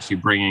following actually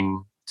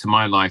bringing to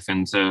my life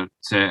and to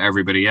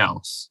everybody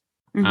else?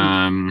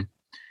 Mm-hmm.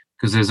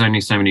 Because there's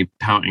only so many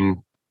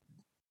pouting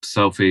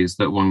selfies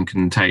that one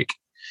can take.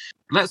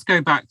 Let's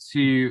go back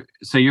to,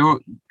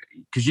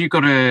 because you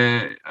got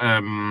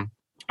I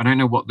don't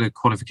know what the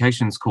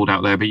qualification's called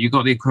out there, but you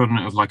got the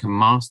equivalent of a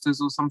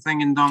master's or something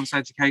in dance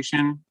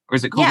education, or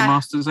is it called a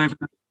master's over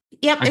there?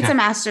 Yep, okay. It's a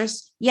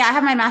master's. Yeah, I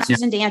have my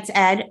master's in dance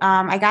ed.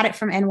 I got it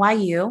from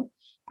NYU.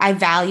 I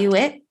value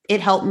it.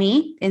 It helped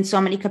me in so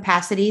many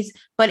capacities,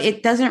 but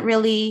it doesn't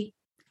really,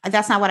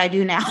 that's not what I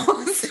do now.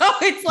 So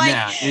it's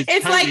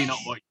it's totally not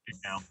what you do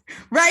now.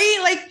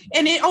 Right?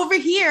 And over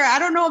here, I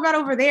don't know about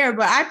over there,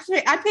 but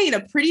I paid a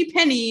pretty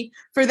penny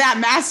for that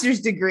master's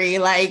degree.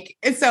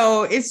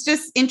 So it's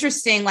just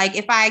interesting.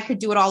 If I could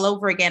do it all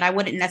over again, I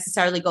wouldn't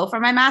necessarily go for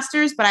my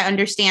master's, but I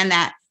understand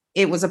that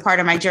it was a part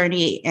of my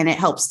journey and it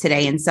helps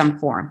today in some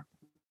form.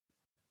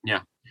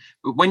 Yeah.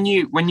 But when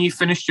you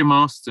finished your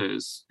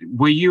master's,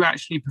 were you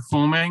actually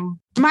performing?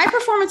 My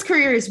performance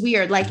career is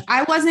weird.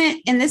 I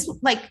wasn't in this,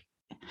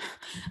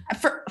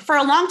 for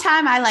a long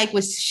time, I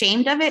was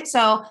ashamed of it.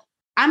 So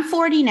I'm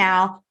 40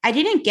 now. I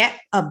didn't get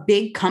a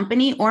big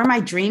company or my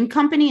dream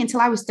company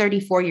until I was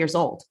 34 years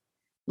old.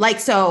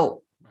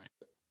 So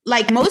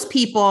like most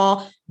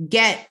people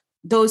get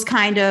those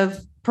kind of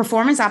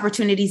performance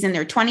opportunities in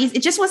their 20s.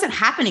 It just wasn't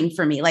happening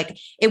for me. Like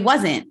it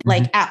wasn't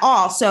like at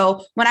all.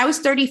 So when I was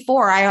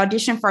 34, I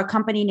auditioned for a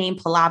company named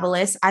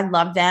Palabolis. I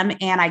loved them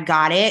and I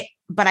got it,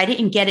 but I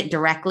didn't get it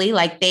directly.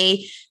 Like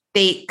they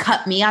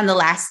cut me on the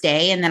last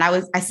day. And then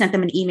I sent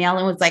them an email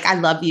and was like, I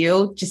love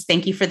you. Just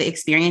thank you for the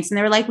experience. And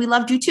they were like, we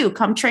loved you too.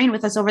 Come train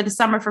with us over the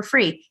summer for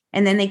free.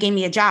 And then they gave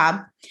me a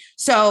job.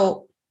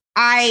 So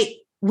I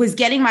was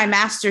getting my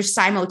master's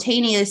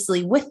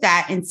simultaneously with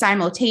that and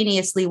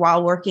simultaneously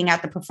while working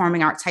at the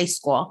Performing Arts High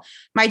School.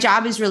 My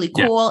job is really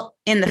cool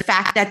in the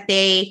fact that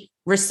they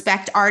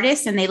respect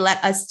artists and they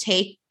let us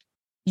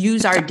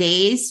use our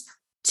days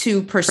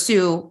to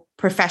pursue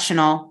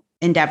professional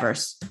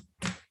endeavors.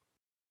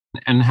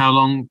 And how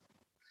long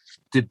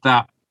did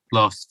that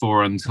last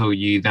for until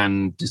you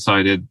then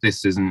decided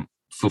this isn't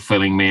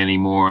fulfilling me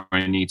anymore?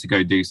 I need to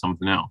go do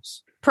something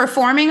else.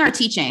 Performing or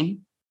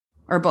teaching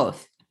or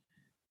both?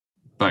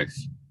 Both.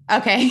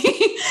 Okay.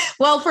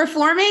 Well,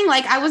 performing,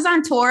 like I was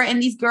on tour and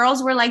these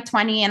girls were like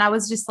 20 and I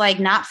was just like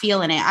not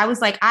feeling it. I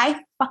was like,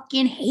 I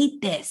fucking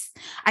hate this.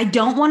 I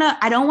don't want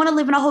to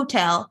live in a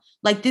hotel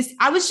like this.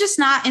 I was just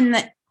not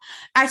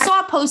I saw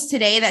a post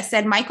today that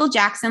said Michael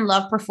Jackson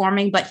loved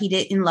performing, but he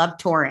didn't love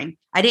touring.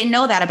 I didn't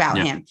know that about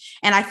him.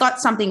 And I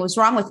thought something was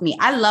wrong with me.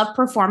 I love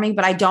performing,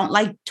 but I don't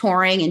like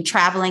touring and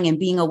traveling and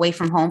being away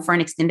from home for an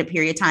extended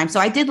period of time. So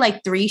I did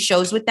like 3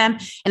 shows with them.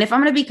 And if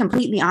I'm going to be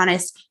completely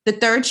honest, the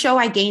 3rd show,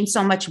 I gained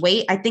so much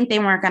weight. I think they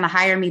weren't going to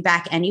hire me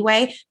back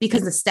anyway,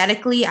 because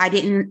aesthetically,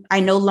 I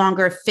no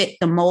longer fit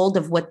the mold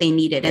of what they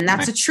needed. And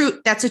that's a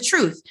truth. That's a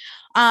truth.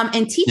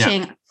 And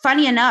teaching,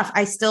 funny enough,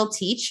 I still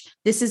teach.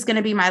 This is going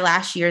to be my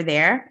last year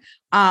there.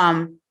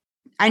 I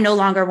no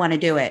longer want to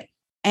do it.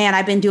 And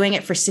I've been doing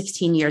it for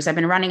 16 years. I've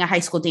been running a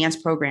high school dance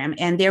program.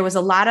 And there was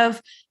a lot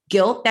of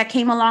guilt that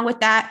came along with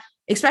that,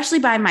 especially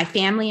by my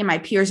family and my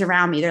peers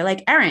around me. They're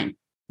like, Erin,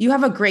 you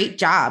have a great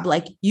job.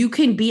 Like you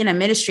can be an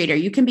administrator.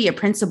 You can be a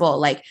principal.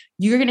 Like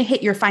you're going to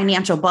hit your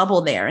financial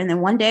bubble there. And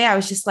then one day I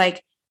was just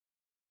like,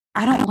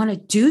 I don't want to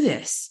do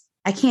this.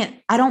 I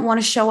don't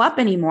want to show up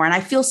anymore. And I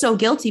feel so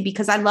guilty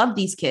because I love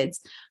these kids,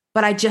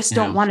 but I just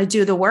don't want to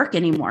do the work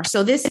anymore.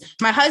 So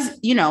my husband,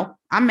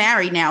 I'm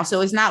married now. So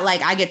it's not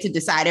like I get to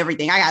decide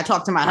everything. I got to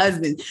talk to my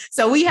husband.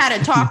 So we had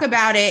to talk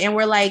about it. And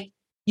we're like,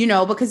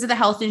 because of the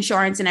health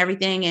insurance and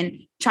everything and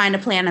trying to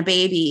plan a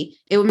baby,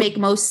 it would make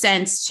most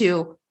sense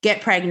to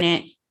get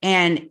pregnant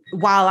and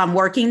while I'm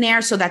working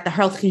there so that the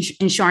health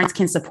insurance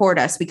can support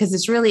us, because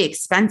it's really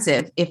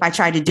expensive if I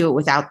try to do it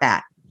without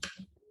that.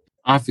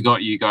 I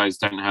forgot you guys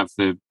don't have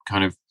the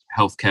kind of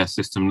healthcare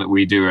system that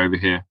we do over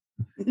here.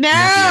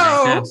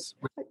 No.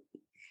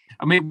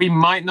 I mean, we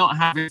might not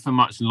have it for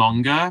much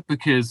longer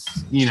because,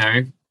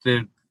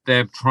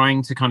 they're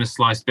trying to kind of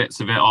slice bits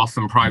of it off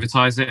and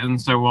privatize it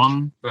and so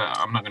on. But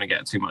I'm not going to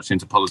get too much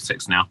into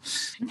politics now.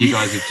 You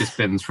guys have just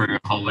been through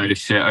a whole load of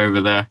shit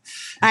over there.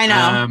 I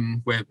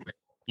know.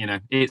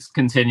 It's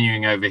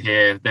continuing over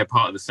here. They're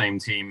part of the same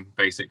team,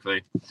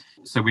 basically.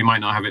 So we might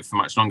not have it for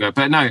much longer.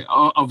 But no,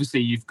 obviously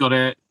you've got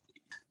to...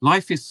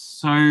 Life is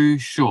so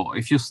short.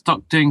 If you're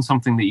stuck doing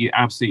something that you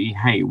absolutely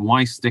hate,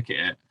 why stick at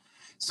it?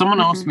 Someone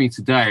asked me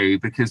today,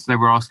 because they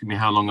were asking me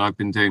how long I've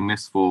been doing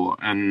this for,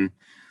 and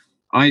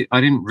I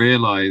didn't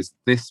realize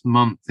this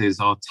month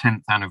is our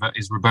 10th anniversary,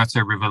 is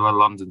Roberto Rivilla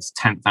London's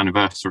 10th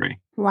anniversary.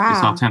 Wow.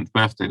 It's our 10th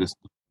birthday this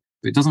month.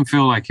 It doesn't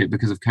feel like it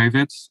because of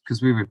COVID,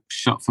 because we were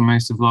shut for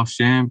most of last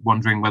year,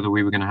 wondering whether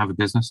we were going to have a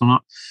business or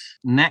not.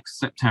 Next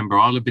September,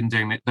 I'll have been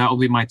doing it. That'll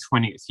be my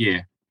 20th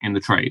year in the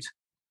trade.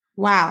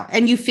 Wow.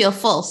 And you feel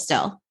full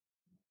still?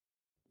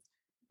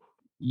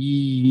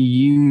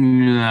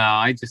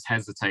 I just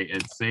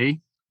hesitated.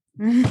 See,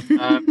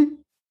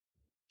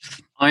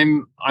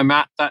 I'm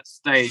at that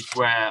stage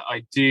where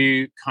I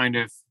do kind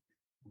of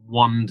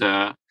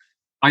wonder.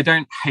 I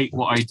don't hate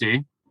what I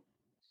do.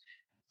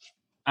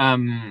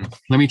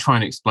 Let me try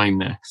and explain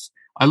this.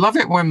 I love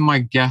it when my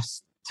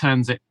guest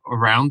turns it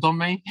around on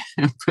me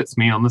and puts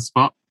me on the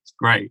spot. It's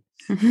great.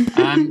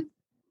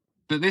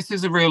 But this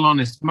is a real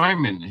honest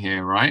moment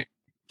here, right?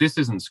 This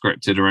isn't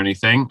scripted or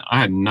anything. I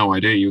had no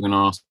idea you were going to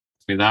ask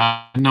me that.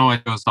 I had no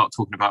idea I'd start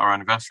talking about our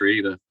anniversary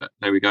either, but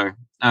there we go.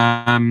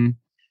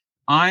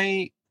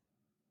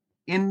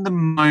 In the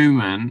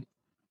moment,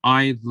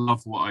 I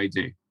love what I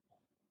do.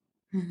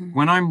 Mm-hmm.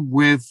 When I'm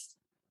with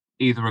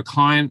either a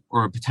client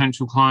or a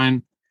potential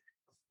client,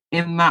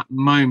 in that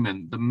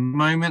moment, the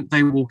moment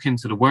they walk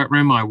into the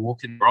workroom, I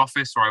walk in their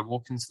office or I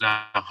walk into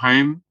their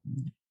home,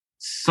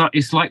 so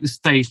it's like the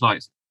stage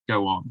lights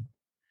go on.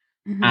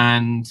 Mm-hmm.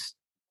 And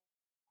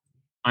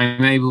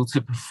I'm able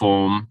to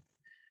perform,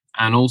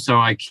 and also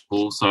I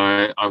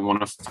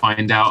want to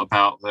find out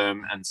about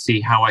them and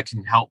see how I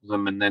can help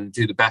them and then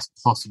do the best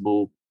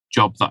possible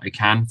job that I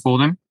can for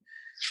them.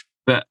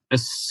 But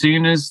as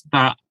soon as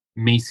that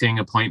meeting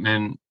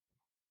appointment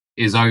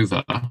is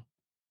over,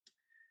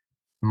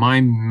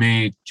 my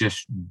mood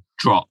just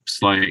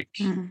drops. Like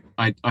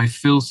I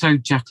feel so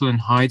Jekyll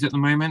and Hyde at the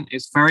moment.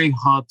 It's very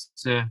hard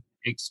to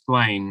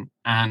explain.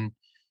 And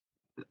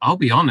I'll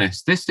be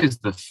honest, this is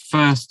the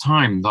first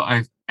time that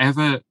I've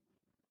ever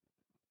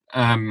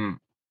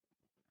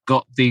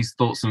got these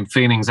thoughts and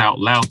feelings out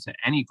loud to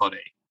anybody.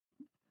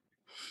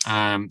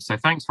 So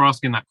thanks for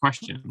asking that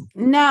question.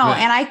 No,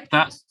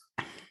 that's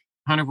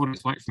kind of what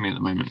it's like for me at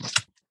the moment.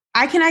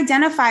 I can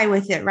identify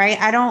with it, right?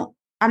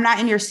 I'm not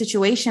in your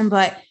situation,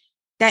 but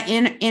that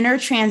inner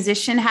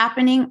transition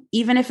happening,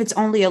 even if it's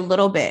only a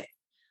little bit,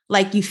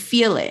 like you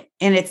feel it.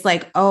 And it's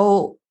like,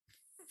 oh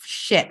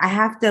shit, I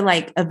have to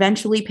like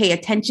eventually pay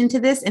attention to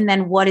this. And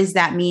then what does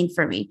that mean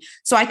for me?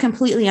 So I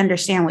completely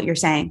understand what you're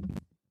saying.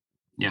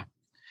 Yeah.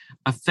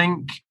 I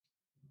think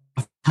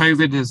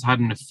COVID has had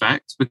an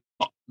effect, but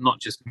not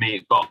just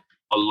me, but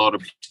a lot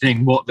of people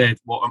think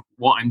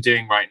what I'm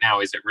doing right now,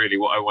 is it really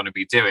what I want to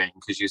be doing?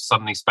 Because you're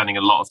suddenly spending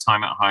a lot of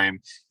time at home.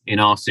 In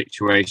our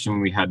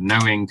situation, we had no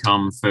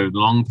income for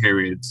long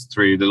periods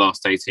through the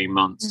last 18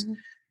 months. Mm-hmm.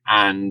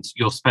 And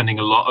you're spending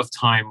a lot of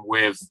time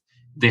with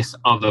this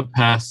other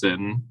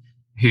person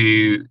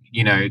who,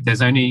 you know,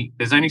 there's only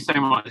so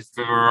much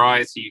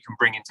variety you can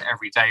bring into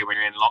every day when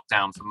you're in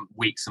lockdown for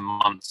weeks and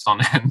months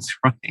on end,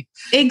 right?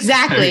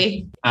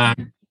 Exactly. So,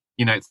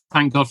 you know,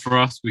 thank God for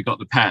us, we got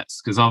the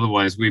pets, because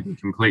otherwise we'd be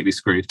completely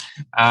screwed.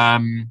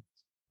 And,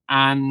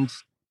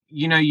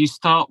 you know, you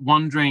start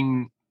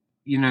wondering,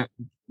 you know,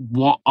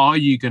 what are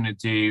you going to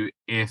do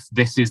if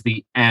this is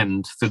the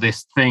end for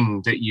this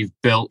thing that you've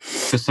built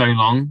for so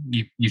long?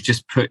 You've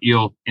just put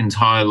your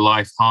entire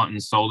life, heart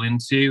and soul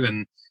into,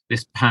 and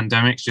this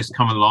pandemic's just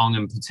come along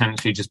and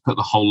potentially just put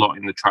the whole lot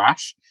in the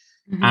trash.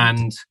 Mm-hmm.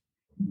 And,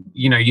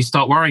 you know, you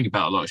start worrying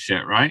about a lot of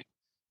shit, right?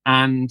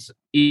 And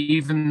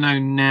even though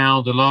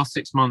now the last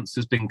 6 months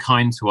has been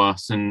kind to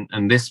us, and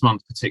this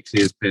month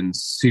particularly has been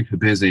super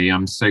busy,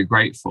 I'm so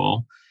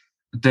grateful,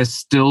 there's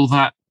still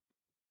that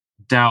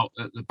doubt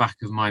at the back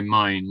of my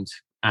mind,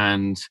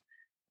 and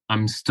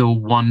I'm still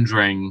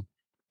wondering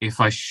if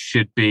I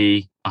should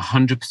be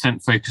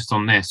 100% focused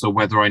on this, or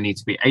whether I need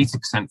to be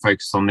 80%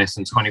 focused on this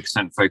and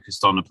 20%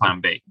 focused on a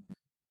plan B.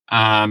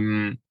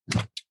 And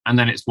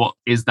then it's, what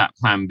is that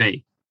plan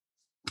B?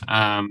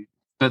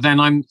 But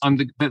then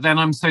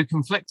I'm so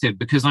conflicted,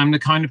 because I'm the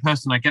kind of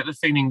person, I get the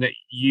feeling that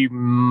you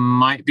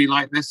might be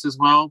like this as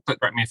well, but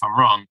correct me if I'm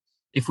wrong.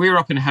 If we were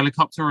up in a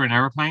helicopter or an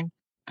aeroplane,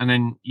 and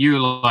then you were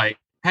like,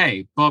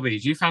 hey, Bobby,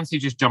 do you fancy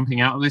just jumping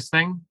out of this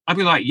thing? I'd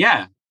be like,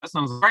 yeah, that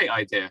sounds a great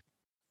idea.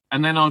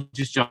 And then I'll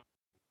just jump.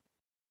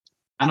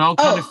 And I'll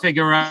kind of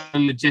figure out the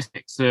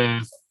logistics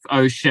of,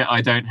 oh shit,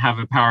 I don't have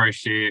a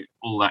parachute,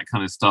 all that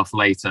kind of stuff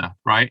later,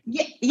 right?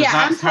 Yeah,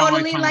 I'm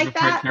totally like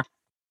that.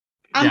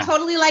 I'm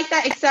totally like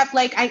that, except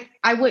like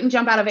I wouldn't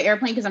jump out of an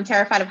airplane because I'm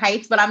terrified of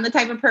heights, but I'm the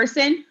type of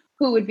person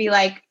who would be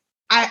like,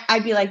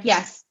 I'd be like,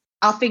 yes,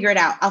 I'll figure it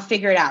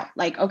out.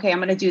 Like, okay, I'm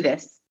going to do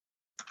this.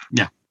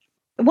 Yeah.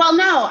 Well,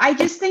 no, I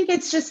just think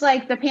it's just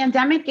like the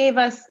pandemic gave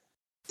us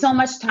so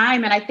much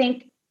time. And I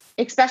think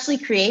especially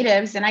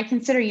creatives, and I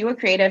consider you a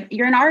creative,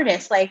 you're an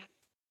artist. Like,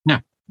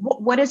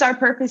 what is our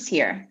purpose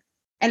here?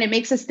 And it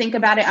makes us think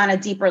about it on a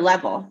deeper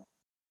level.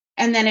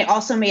 And then it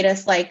also made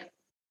us like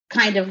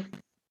kind of,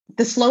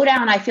 the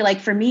slowdown, I feel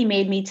like for me,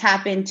 made me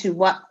tap into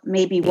what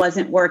maybe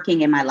wasn't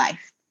working in my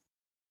life.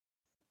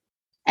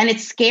 And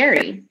it's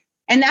scary.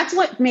 And that's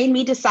what made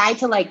me decide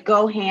to like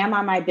go ham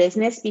on my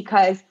business,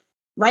 because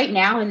right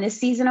now in this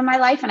season of my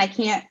life, and I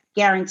can't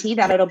guarantee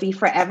that it'll be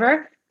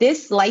forever,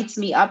 this lights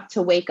me up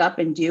to wake up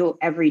and do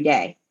every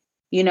day.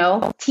 You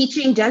know,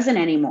 teaching doesn't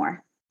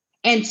anymore.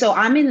 And so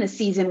I'm in the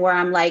season where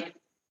I'm like,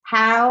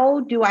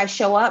 how do I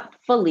show up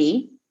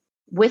fully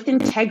with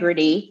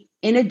integrity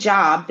in a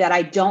job that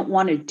I don't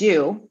want to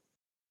do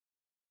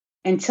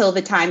until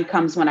the time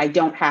comes when I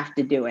don't have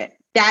to do it?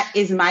 That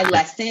is my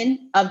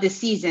lesson of the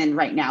season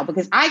right now,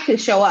 because I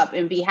could show up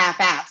and be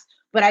half-assed,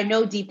 but I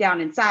know deep down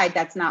inside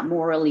that's not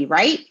morally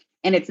right.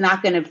 And it's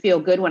not going to feel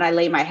good when I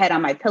lay my head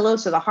on my pillow.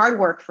 So the hard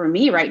work for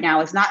me right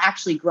now is not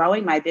actually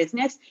growing my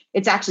business.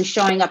 It's actually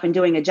showing up and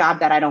doing a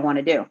job that I don't want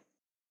to do.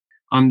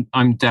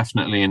 I'm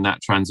definitely in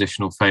that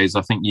transitional phase.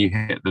 I think you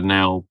hit the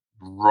nail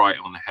right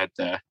on the head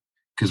there,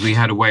 because we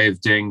had a way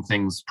of doing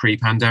things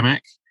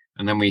pre-pandemic,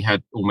 and then we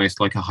had almost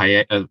like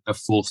a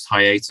forced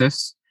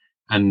hiatus.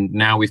 And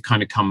now we've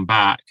kind of come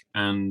back,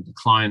 and the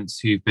clients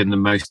who've been the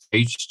most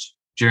aged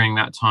during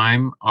that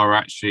time are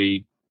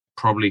actually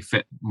probably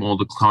fit more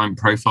the client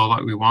profile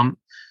that we want.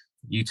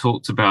 You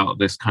talked about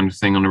this kind of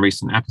thing on a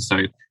recent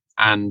episode,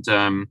 and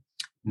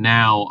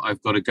now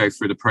I've got to go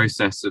through the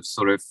process of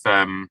sort of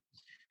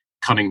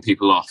cutting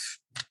people off,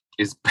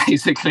 is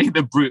basically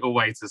the brutal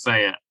way to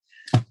say it.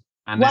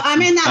 And well, I'm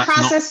in that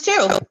process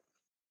too.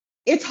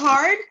 It's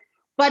hard,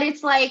 but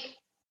it's like,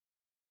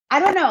 I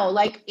don't know,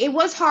 like it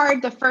was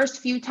hard the first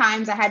few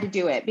times I had to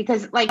do it,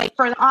 because like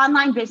for the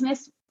online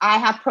business, I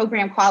have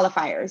program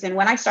qualifiers. And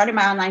when I started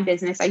my online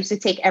business, I used to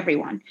take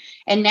everyone.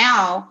 And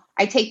now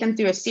I take them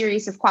through a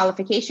series of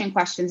qualification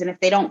questions. And if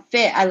they don't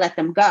fit, I let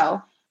them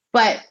go.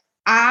 But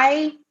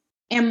I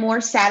am more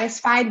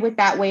satisfied with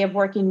that way of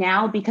working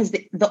now, because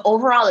the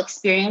overall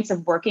experience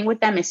of working with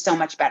them is so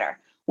much better.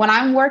 When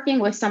I'm working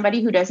with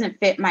somebody who doesn't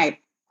fit my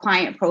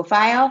client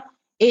profile,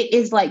 it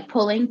is like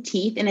pulling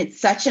teeth, and it's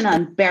such an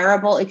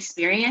unbearable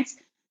experience.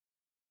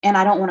 And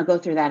I don't want to go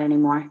through that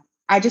anymore.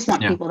 I just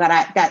want people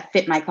that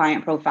fit my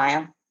client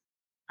profile.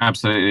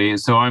 Absolutely.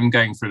 So I'm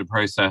going through the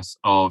process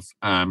of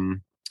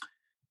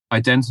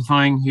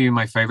identifying who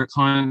my favorite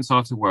clients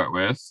are to work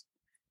with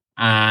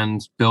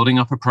and building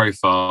up a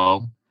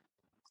profile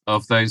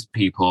of those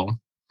people,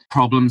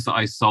 problems that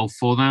I solve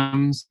for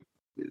them,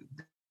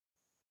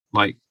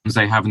 like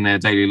they have in their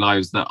daily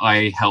lives that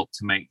I help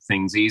to make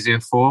things easier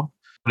for.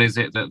 What is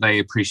it that they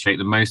appreciate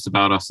the most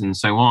about us, and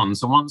so on.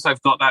 So once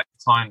I've got that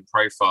client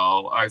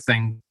profile, I've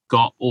then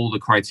got all the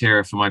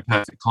criteria for my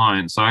perfect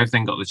client. So I've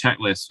then got the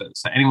checklist for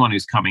so anyone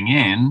who's coming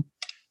in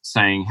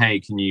saying, hey,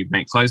 can you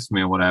make clothes for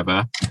me or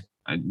whatever,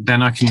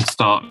 then I can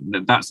start.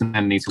 That's the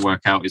then need to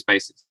work out is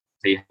basically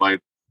how I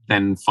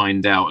then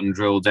find out and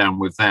drill down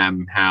with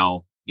them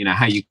how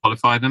you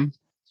qualify them.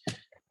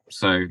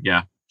 So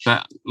yeah,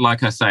 but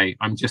like I say,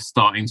 I'm just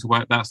starting to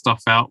work that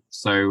stuff out.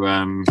 So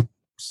I'll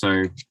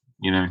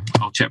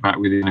check back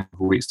with you in a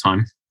couple of weeks'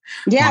 time.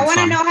 Yeah, I want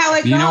to know how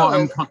it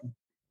goes.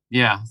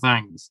 Yeah,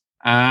 thanks.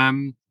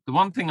 The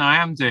one thing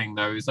I am doing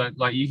though is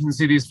like you can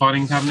see these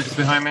filing cabinets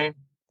behind me.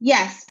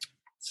 Yes.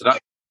 So that's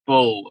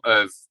full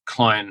of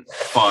client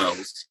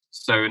files.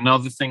 So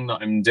another thing that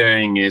I'm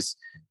doing is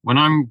when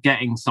I'm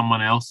getting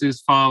someone else's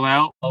file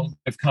out,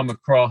 I've come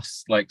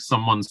across like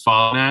someone's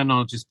file and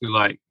I'll just be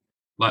like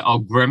I'll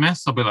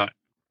grimace. I'll be like,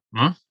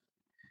 huh?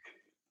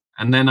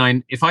 And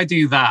then if I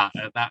do that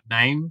at that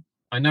name,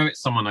 I know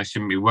it's someone I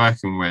shouldn't be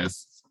working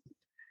with.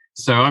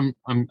 So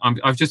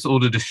I've just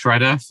ordered a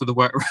shredder for the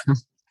workroom.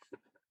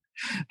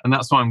 And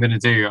that's what I'm going to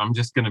do. I'm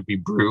just going to be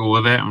brutal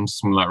with it. I'm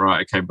just going to be like,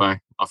 right, okay, bye.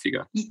 Off you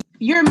go.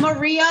 You're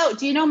Maria.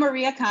 Do you know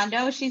Maria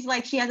Kondo? She has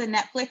a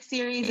Netflix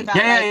series about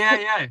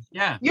yeah.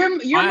 You're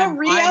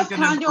Maria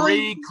Kondo.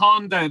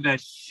 Kondo the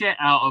shit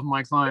out of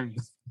my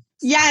clients.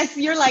 Yes,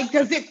 you're like,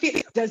 does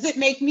it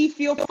make me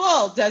feel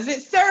full? Does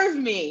it serve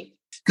me?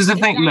 Because I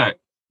think, look,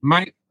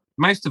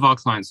 most of our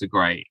clients are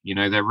great.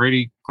 They're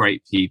really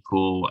great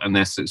people and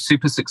they're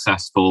super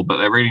successful, but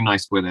they're really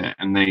nice with it.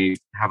 And they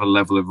have a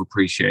level of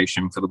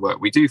appreciation for the work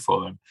we do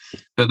for them.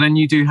 But then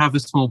you do have a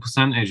small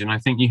percentage. And I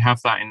think you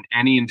have that in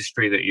any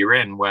industry that you're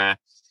in where,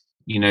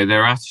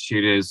 their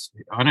attitude is,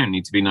 I don't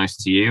need to be nice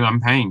to you.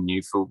 I'm paying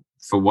you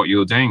for what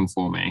you're doing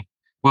for me.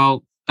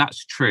 Well,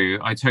 that's true.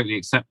 I totally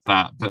accept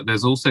that. But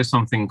there's also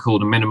something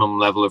called a minimum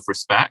level of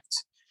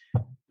respect.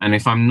 And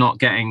if I'm not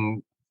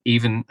getting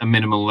even a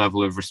minimal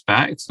level of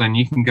respect, then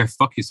you can go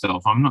fuck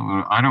yourself. I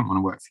don't want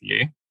to work for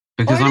you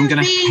because I'm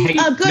going to hate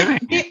doing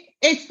it.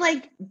 It's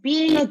like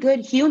being a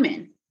good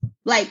human.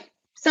 Like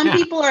some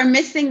people are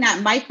missing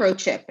that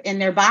microchip in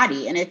their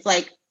body. And it's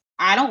like,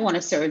 I don't want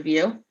to serve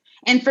you.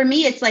 And for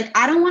me, it's like,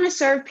 I don't want to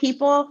serve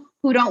people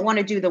who don't want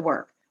to do the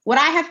work. What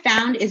I have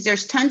found is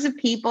there's tons of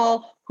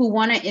people who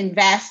want to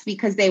invest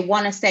because they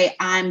want to say,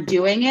 I'm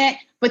doing it,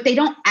 but they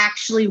don't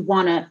actually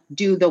want to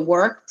do the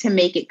work to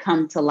make it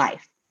come to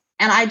life.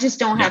 And I just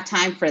don't have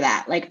time for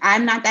that. Like,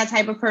 I'm not that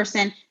type of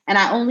person. And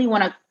I only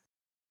want to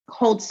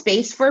hold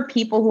space for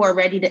people who are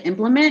ready to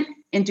implement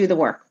and do the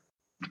work.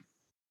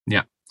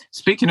 Yeah.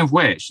 Speaking of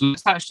which,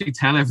 let's actually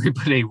tell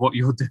everybody what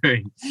you're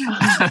doing.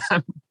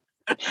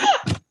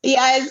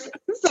 Yes.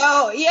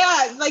 So,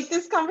 yeah, like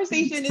this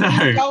conversation is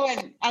just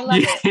going. I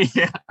love it.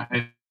 Yeah.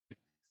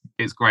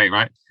 It's great,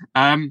 right?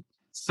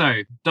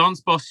 So,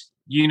 Dance Boss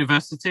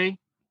University.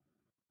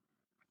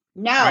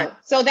 No. Right.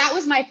 So that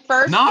was my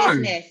first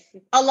business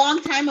a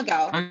long time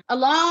ago.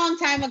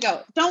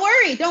 Don't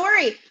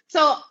worry.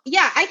 So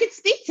yeah, I could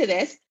speak to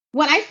this.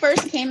 When I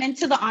first came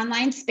into the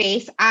online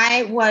space,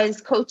 I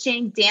was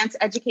coaching dance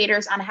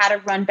educators on how to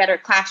run better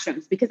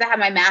classrooms because I have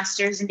my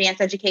master's in dance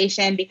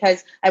education,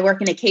 because I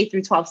work in a K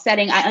through 12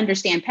 setting. I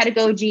understand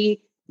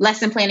pedagogy,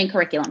 lesson planning,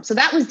 curriculum. So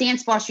that was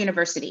Dance Boss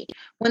University.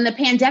 When the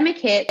pandemic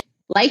hit,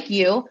 like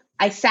you,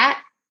 I sat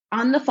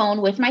on the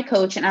phone with my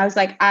coach and I was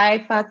like,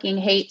 I fucking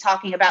hate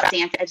talking about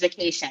dance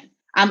education.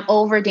 I'm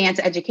over dance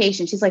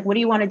education. She's like, what do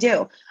you want to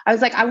do? I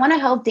was like, I want to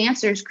help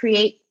dancers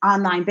create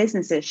online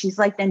businesses. She's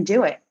like, then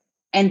do it.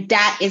 And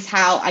that is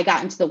how I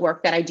got into the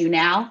work that I do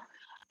now.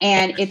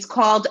 And it's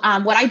called,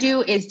 what I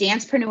do is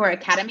Dancepreneur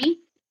Academy.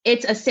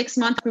 It's a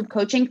 6-month group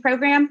coaching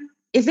program.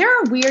 Is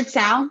there a weird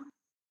sound?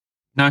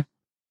 No.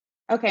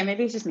 Okay,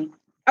 maybe it's just me.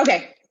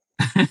 Okay.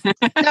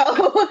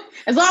 So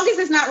as long as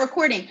it's not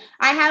recording,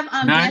 I have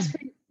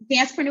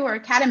Dancepreneur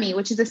Academy,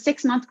 which is a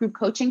 6-month group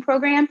coaching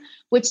program,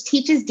 which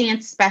teaches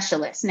dance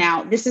specialists.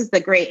 Now, this is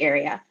the gray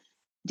area.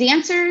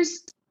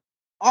 Dancers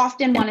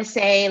often want to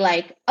say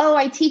like, oh,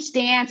 I teach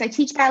dance, I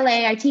teach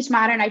ballet, I teach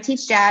modern, I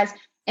teach jazz.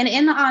 And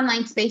in the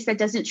online space, that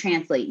doesn't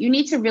translate. You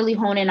need to really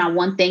hone in on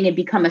one thing and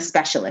become a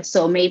specialist.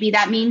 So maybe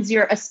that means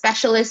you're a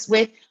specialist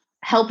with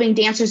helping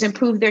dancers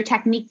improve their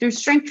technique through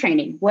strength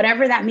training,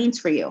 whatever that means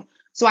for you.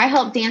 So I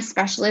help dance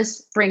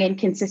specialists bring in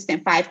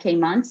consistent 5K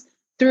months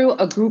through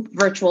a group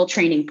virtual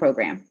training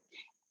program.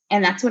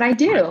 And that's what I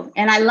do.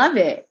 And I love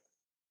it.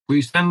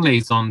 Which then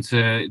leads on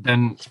to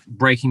then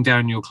breaking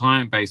down your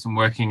client base and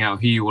working out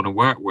who you want to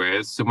work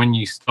with. So when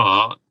you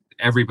start,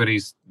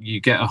 you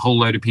get a whole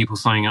load of people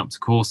signing up to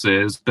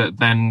courses, but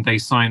then they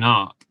sign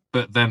up,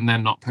 but then they're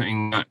not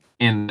putting that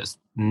in that's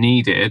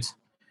needed.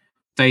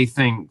 They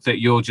think that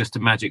you're just a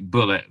magic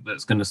bullet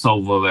that's going to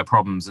solve all their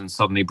problems and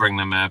suddenly bring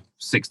them a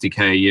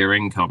 60K a year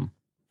income.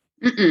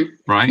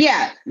 Right?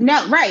 Yeah,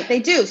 no, right. They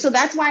do. So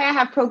that's why I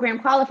have program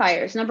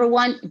qualifiers. Number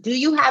one, do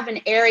you have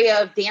an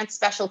area of dance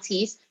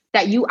specialties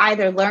that you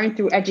either learn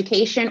through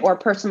education or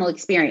personal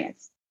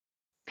experience?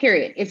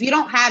 Period. If you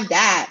don't have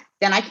that,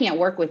 then I can't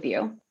work with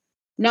you.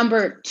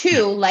 Number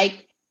two,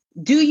 like,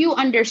 do you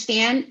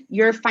understand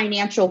your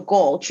financial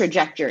goal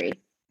trajectory?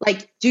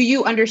 Like, do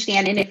you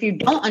understand? And if you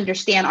don't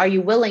understand, are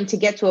you willing to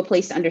get to a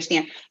place to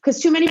understand? Because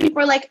too many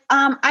people are like,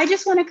 I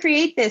just want to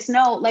create this.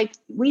 No, like,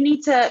 we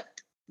need to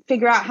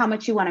figure out how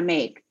much you want to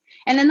make.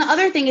 And then the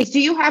other thing is, do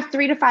you have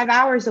 3 to 5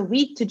 hours a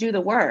week to do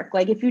the work?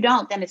 Like, if you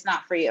don't, then it's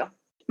not for you.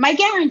 My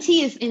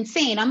guarantee is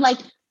insane. I'm like,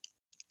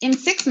 in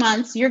 6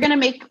 months, you're going to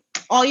make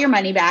all your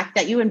money back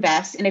that you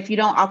invest. And if you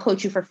don't, I'll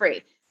coach you for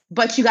free.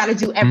 But you got to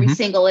do every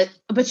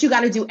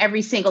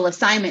single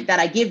assignment that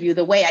I give you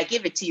the way I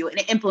give it to you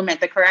and implement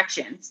the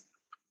corrections.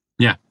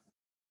 Yeah.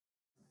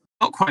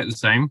 Not quite the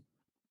same.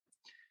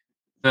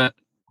 But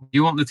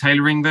you want the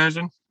tailoring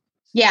version?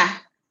 Yeah.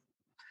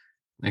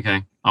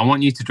 Okay. I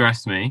want you to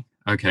dress me.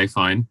 Okay,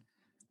 fine.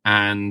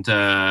 And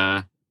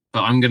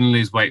but I'm going to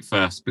lose weight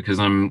first because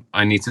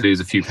I need to lose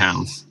a few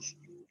pounds.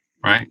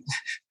 Right?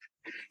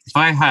 If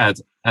I had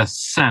a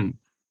cent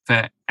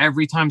for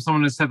every time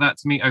someone has said that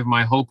to me over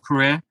my whole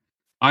career,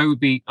 I would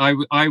be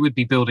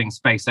building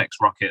SpaceX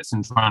rockets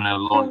and trying to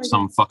launch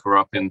some fucker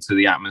up into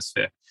the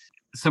atmosphere.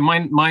 So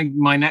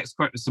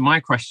my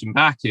question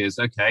back is,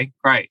 okay,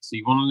 great. So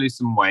you want to lose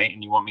some weight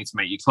and you want me to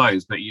make you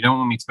clothes, but you don't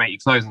want me to make you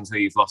clothes until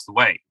you've lost the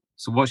weight.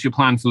 So what's your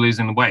plan for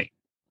losing the weight?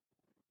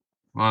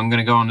 Well, I'm going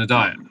to go on a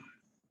diet.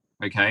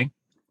 Okay.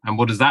 And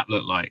what does that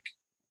look like?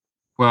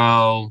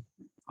 Well,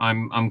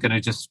 I'm going to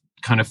just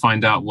kind of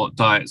find out what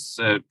diets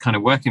are kind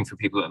of working for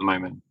people at the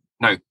moment.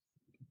 No,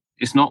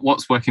 it's not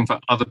what's working for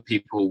other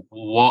people.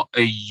 What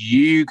are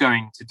you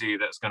going to do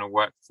that's going to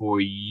work for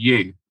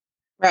you?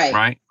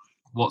 Right?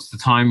 What's the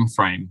time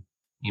frame?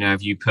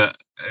 Have you put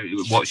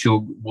what's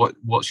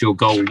your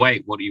goal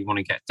weight? What do you want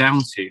to get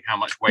down to? How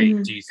much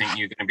weight do you think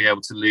you're going to be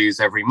able to lose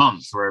every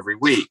month or every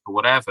week or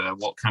whatever?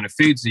 What kind of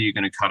foods are you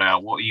going to cut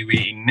out? What are you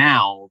eating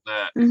now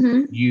that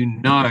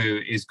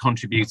is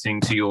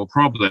contributing to your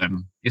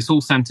problem? It's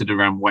all centered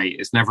around weight.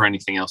 It's never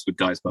anything else with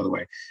guys, by the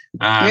way.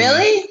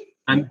 Really?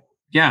 And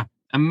yeah.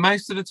 And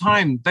most of the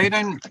time, they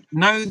don't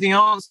know the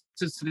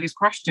answers to these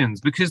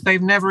questions because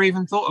they've never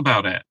even thought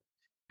about it.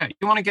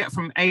 You want to get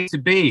from A to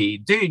B.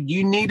 Dude,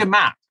 you need a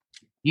map.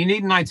 You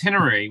need an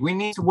itinerary. We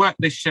need to work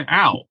this shit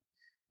out.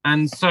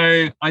 And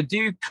so I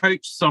do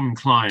coach some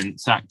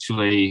clients,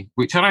 actually,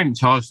 which I don't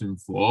charge them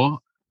for.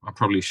 I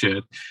probably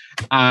should.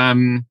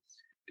 But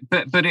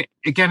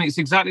again, it's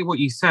exactly what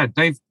you said.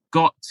 They've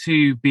got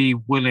to be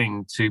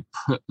willing to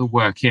put the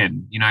work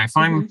in.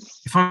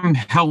 If I'm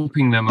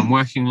helping them and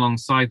working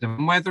alongside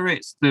them, whether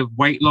it's the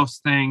weight loss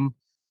thing,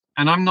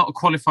 and I'm not a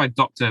qualified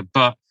doctor,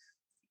 but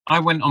I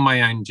went on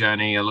my own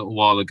journey a little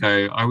while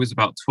ago. I was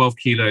about 12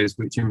 kilos,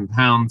 which in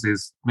pounds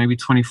is maybe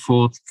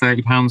 24 to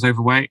 30 pounds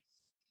overweight.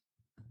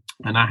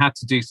 And I had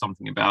to do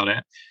something about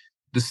it.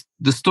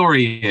 The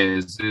story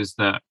is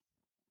that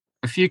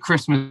a few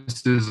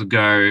Christmases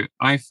ago,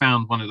 I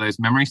found one of those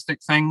memory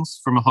stick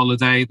things from a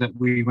holiday that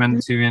we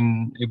went to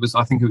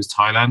I think it was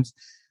Thailand.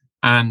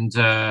 And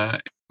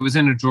it was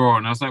in a drawer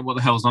and I was like, what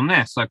the hell's on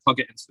this? So I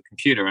plug it into the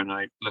computer and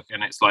I look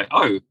and it's like,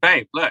 oh,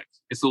 babe, look,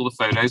 it's all the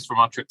photos from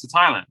our trip to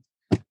Thailand.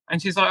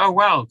 And she's like, oh,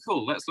 well,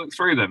 cool, let's look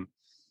through them.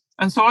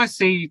 And so I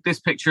see this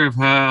picture of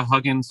her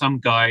hugging some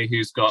guy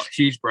who's got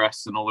huge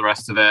breasts and all the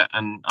rest of it.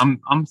 And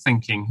I'm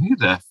thinking, who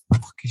the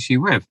fuck is she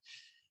with?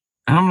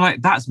 And I'm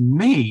like, that's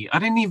me. I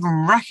didn't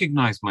even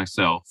recognize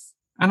myself.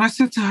 And I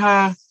said to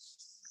her,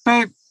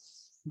 babe,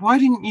 why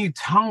didn't you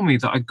tell me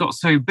that I got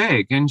so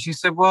big? And she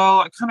said,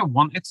 well, I kind of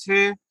wanted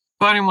to,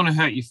 but I didn't want to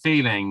hurt your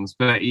feelings.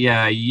 But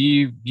yeah,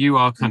 you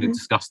are kind of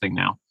disgusting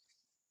now.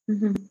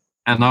 And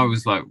I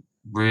was like,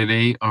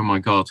 really? Oh my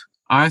God.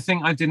 I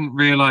think I didn't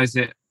realize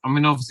it. I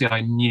mean, obviously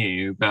I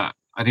knew, but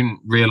I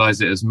didn't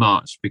realize it as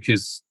much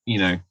because,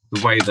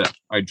 the way that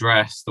I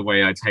dress, the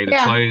way I tailor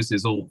clothes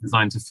is all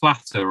designed to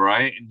flatter,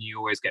 right? And you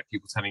always get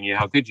people telling you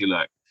how good you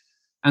look.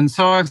 And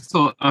so I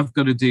thought I've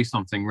got to do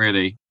something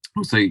really.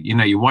 So,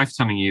 your wife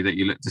telling you that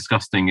you look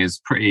disgusting is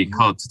pretty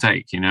hard to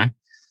take,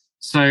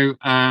 So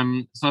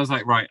I was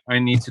like, right, I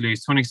need to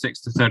lose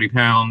 26 to 30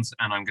 pounds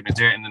and I'm going to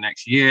do it in the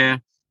next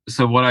year.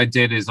 So what I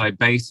did is I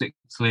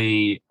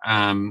basically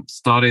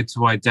started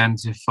to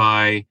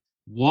identify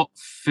what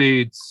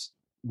foods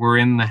were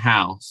in the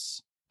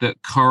house that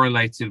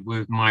correlated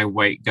with my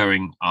weight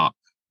going up.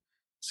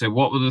 So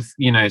what were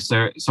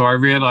the, so I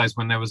realized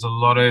when there was a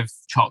lot of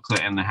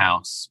chocolate in the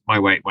house, my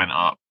weight went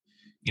up.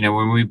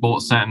 When we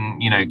bought certain,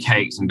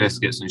 cakes and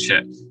biscuits and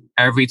shit,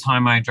 every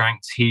time I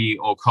drank tea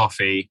or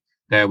coffee,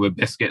 there were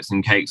biscuits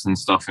and cakes and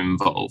stuff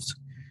involved.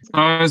 So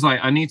I was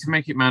like, I need to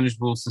make it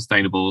manageable,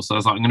 sustainable. So I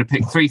was like, I'm going to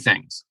pick 3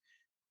 things.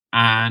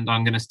 And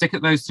I'm going to stick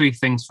at those 3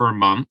 things for a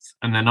month.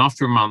 And then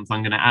after a month,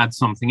 I'm going to add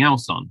something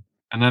else on.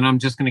 And then I'm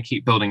just going to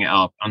keep building it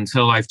up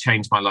until I've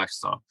changed my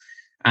lifestyle.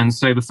 And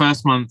so the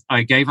first month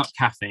I gave up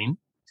caffeine,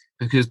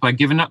 because by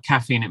giving up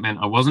caffeine, it meant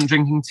I wasn't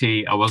drinking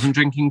tea, I wasn't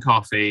drinking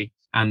coffee.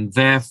 And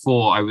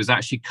therefore I was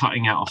actually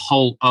cutting out a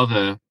whole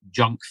other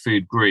junk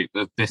food group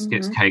of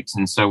biscuits, cakes,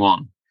 and so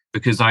on,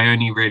 because I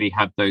only really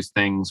had those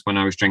things when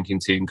I was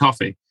drinking tea and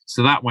coffee.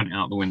 So that went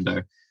out the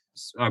window.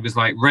 I was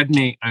like, red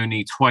meat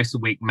only twice a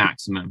week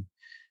maximum.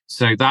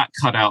 So that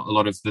cut out a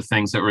lot of the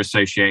things that were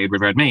associated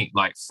with red meat,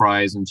 like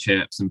fries and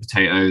chips and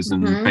potatoes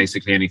and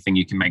basically anything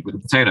you can make with a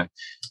potato.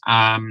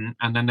 And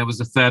then there was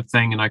a third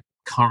thing, and I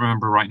can't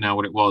remember right now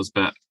what it was,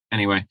 but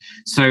anyway.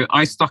 So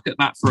I stuck at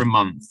that for a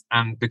month.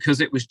 And because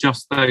it was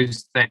just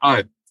those things,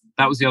 oh,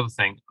 that was the other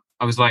thing.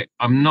 I was like,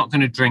 I'm not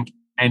going to drink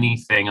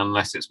anything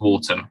unless it's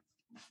water.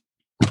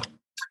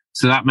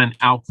 So that meant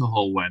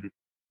alcohol went,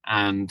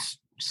 and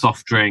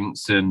soft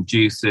drinks and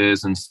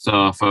juices and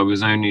stuff. I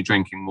was only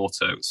drinking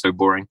water. It was so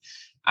boring.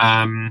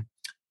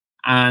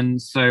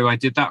 And so I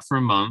did that for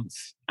a month.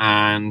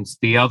 And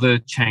the other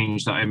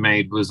change that I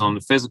made was on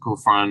the physical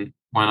front.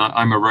 When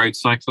I'm a road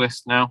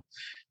cyclist now.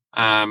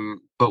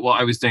 But what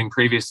I was doing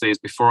previously is,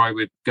 before I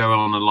would go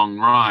on a long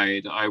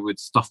ride, I would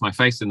stuff my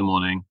face in the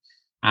morning.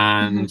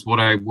 And what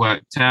I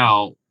worked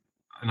out,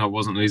 and I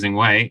wasn't losing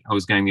weight, I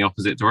was going the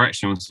opposite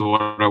direction. So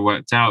what I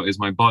worked out is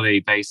my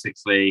body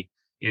basically,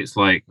 it's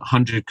like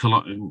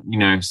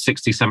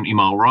 60, 70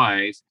 mile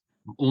ride.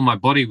 All my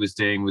body was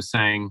doing was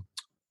saying,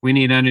 we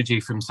need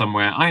energy from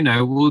somewhere. I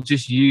know, we'll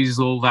just use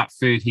all that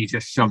food he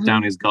just shoved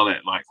down his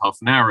gullet like half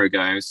an hour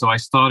ago. So I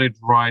started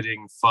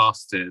riding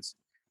fasted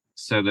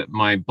so that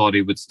my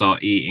body would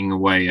start eating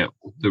away at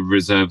the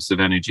reserves of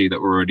energy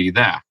that were already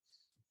there.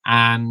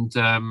 And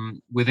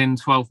within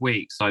 12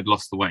 weeks, I'd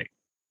lost the weight.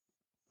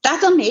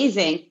 That's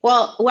amazing.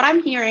 Well, what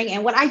I'm hearing,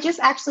 and what I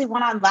just actually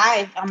went on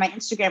live on my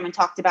Instagram and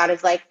talked about,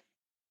 is like,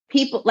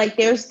 people, like,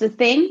 there's the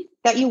thing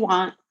that you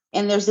want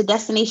and there's the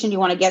destination you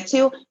want to get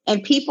to.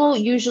 And people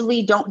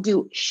usually don't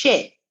do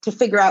shit to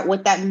figure out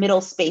what that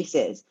middle space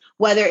is,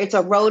 whether it's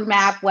a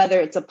roadmap, whether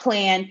it's a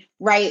plan,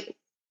 right?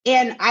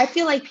 And I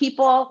feel like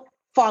people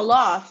fall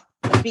off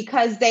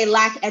because they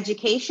lack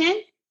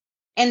education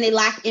and they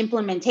lack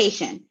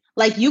implementation.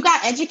 Like, you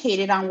got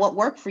educated on what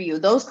worked for you.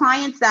 Those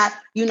clients that,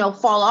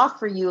 fall off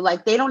for you,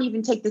 like, they don't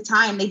even take the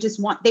time. They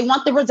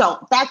want the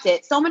result. That's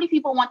it. So many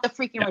people want the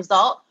freaking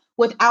result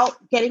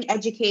without getting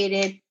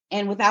educated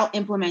and without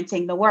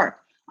implementing the work.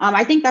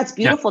 I think that's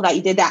beautiful that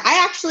you did that.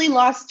 I actually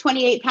lost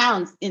 28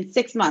 pounds in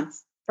 6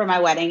 months for my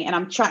wedding, and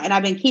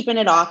I've been keeping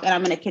it off, and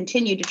I'm going to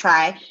continue to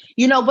try,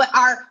 but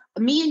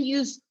me and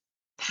you's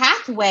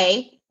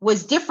pathway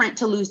was different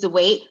to lose the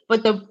weight.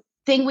 But the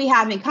thing we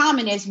have in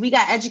common is we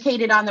got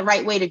educated on the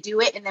right way to do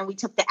it, and then we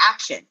took the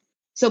action.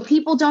 So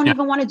people don't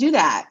even want to do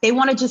that. They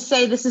want to just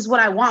say, this is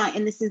what I want,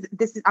 and this is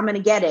I'm going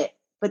to get it,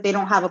 but they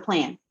don't have a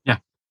plan. Yeah.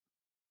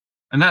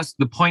 And that's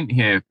the point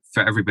here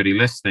for everybody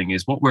listening,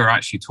 is what we're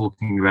actually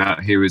talking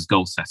about here is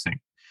goal setting,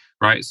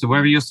 right? So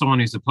whether you're someone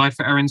who's applied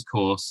for Erin's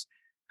course,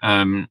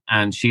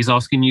 and she's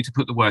asking you to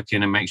put the work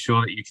in and make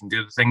sure that you can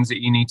do the things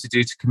that you need to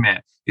do to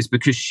commit, is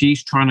because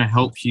she's trying to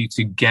help you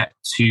to get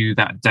to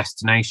that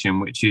destination,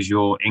 which is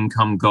your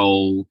income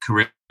goal,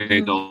 career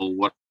goal,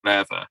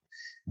 whatever.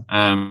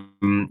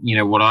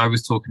 What I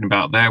was talking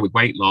about there with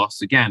weight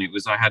loss, again, it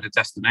was, I had a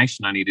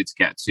destination I needed to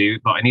get to,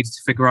 but I needed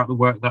to figure out the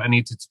work that I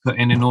needed to put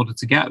in order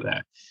to get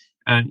there.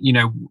 And,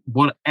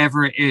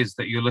 whatever it is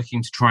that you're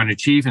looking to try and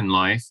achieve in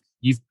life,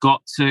 you've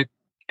got to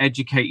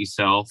educate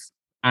yourself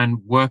and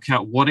work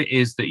out what it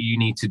is that you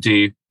need to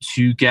do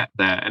to get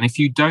there. And if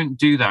you don't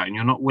do that, and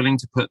you're not willing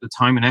to put the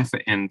time and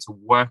effort in to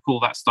work all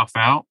that stuff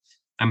out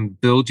and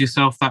build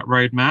yourself that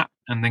roadmap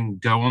and then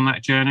go on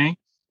that journey,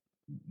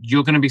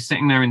 you're going to be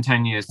sitting there in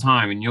 10 years'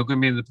 time, and you're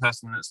going to be the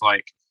person that's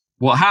like,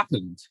 what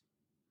happened?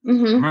 I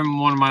remember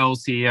one of my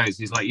old CEOs,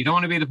 he's like, you don't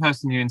want to be the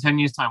person who in 10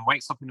 years' time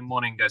wakes up in the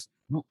morning and goes,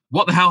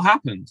 what the hell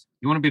happened?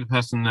 You want to be the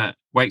person that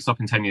wakes up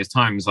in 10 years'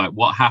 time and is like,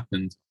 what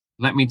happened?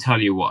 Let me tell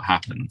you what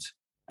happened,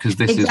 because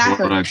this is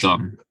what I've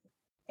done.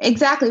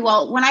 Exactly.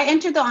 Well, when I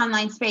entered the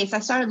online space, I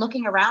started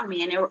looking around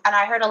me, and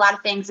I heard a lot of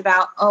things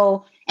about,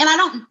 and I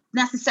don't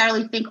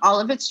necessarily think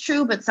all of it's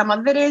true, but some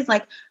of it is,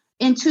 like,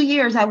 in 2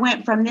 years, I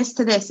went from this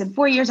to this. In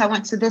 4 years, I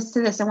went to this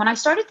to this. And when I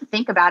started to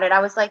think about it, I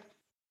was like,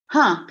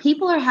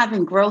 people are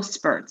having growth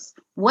spurts.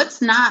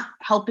 What's not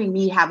helping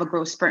me have a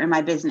growth spurt in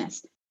my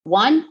business?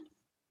 One,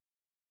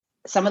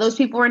 some of those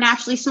people were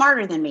naturally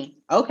smarter than me.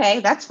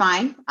 Okay, that's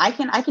fine. I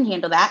can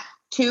handle that.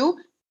 Two,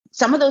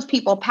 some of those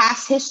people,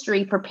 past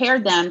history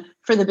prepared them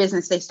for the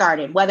business they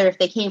started, whether if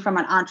they came from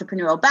an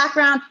entrepreneurial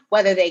background,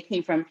 whether they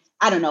came from,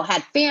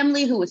 had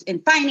family who was in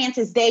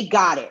finances, they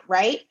got it,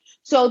 right?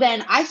 So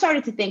then I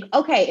started to think,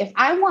 okay, if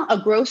I want a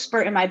growth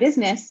spurt in my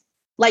business,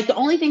 like, the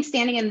only thing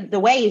standing in the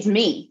way is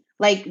me.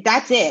 Like,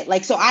 that's it.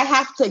 Like, so I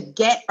have to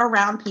get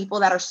around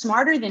people that are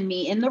smarter than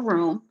me in the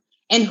room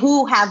and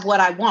who have what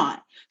I want.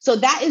 So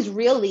that is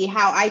really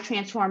how I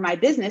transformed my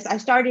business. I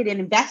started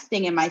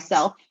investing in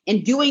myself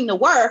and doing the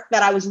work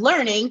that I was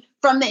learning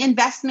from the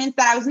investments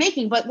that I was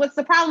making. But what's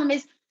the problem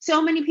is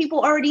so many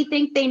people already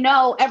think they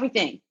know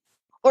everything.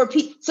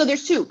 So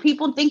there's two.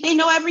 People think they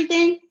know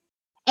everything,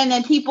 and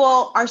then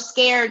people are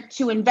scared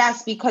to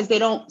invest because they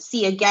don't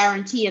see a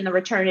guarantee in the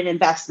return on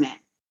investment.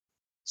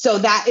 So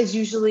that is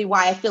usually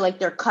why I feel like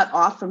they're cut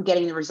off from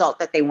getting the result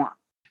that they want.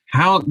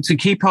 How to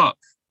keep up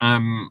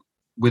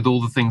with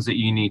all the things that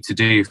you need to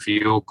do for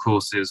your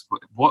courses?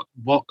 What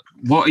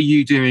are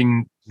you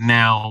doing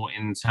now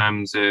in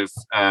terms of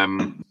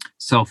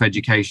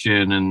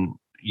self-education and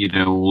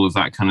all of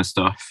that kind of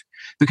stuff?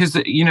 Because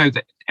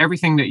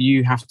everything that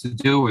you have to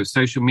deal with,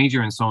 social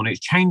media and so on, it's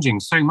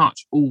changing so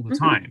much all the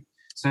time.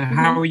 So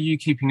how are you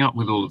keeping up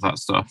with all of that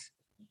stuff?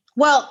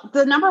 Well,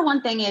 the number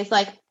one thing is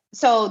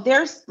so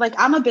there's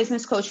I'm a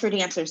business coach for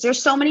dancers.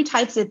 There's so many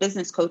types of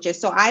business coaches.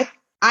 So I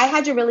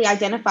had to really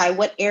identify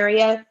what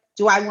area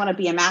do I want to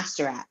be a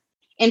master at?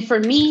 And for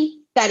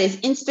me, that is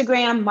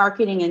Instagram,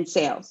 marketing, and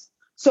sales.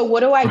 So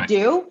what do I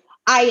do?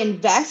 I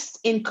invest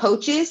in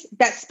coaches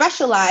that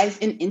specialize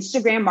in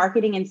Instagram,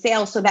 marketing, and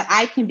sales so that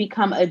I can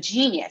become a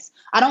genius.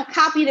 I don't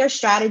copy their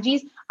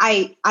strategies.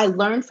 I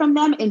learn from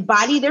them,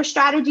 embody their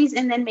strategies,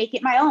 and then make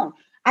it my own.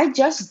 I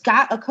just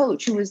got a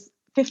coach who was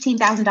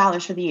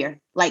 $15,000 for the year,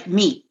 like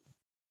me.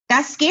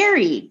 That's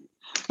scary.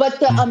 But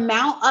the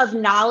amount of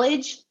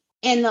knowledge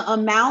and the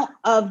amount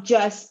of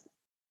just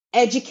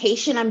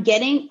education I'm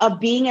getting of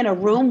being in a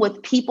room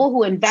with people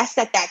who invest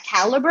at that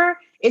caliber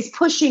is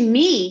pushing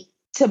me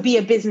to be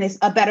a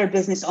better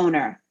business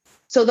owner.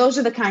 So those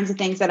are the kinds of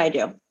things that I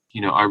do.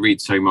 I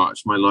read so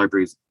much. My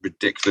library is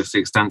ridiculously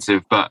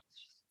extensive, but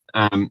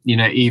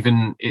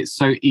even it's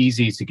so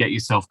easy to get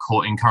yourself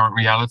caught in current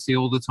reality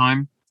all the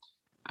time.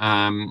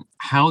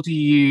 How do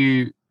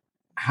you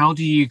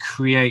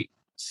create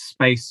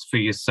space for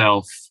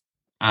yourself,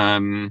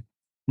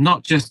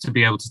 not just to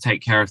be able to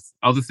take care of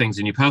other things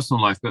in your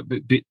personal life,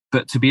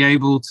 but to be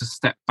able to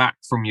step back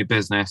from your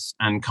business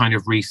and kind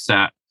of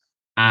reset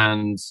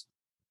and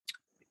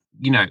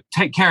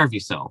take care of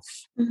yourself?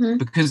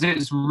 Because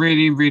it's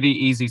really, really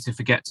easy to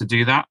forget to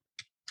do that.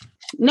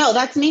 No,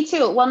 that's me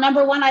too. Well,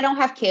 number one, I don't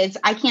have kids.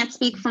 I can't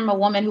speak from a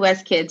woman who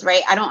has kids,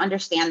 right? I don't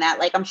understand that.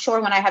 I'm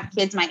sure when I have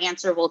kids, my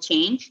answer will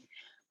change.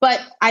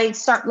 But I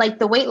start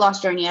the weight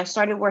loss journey. I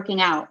started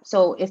working out.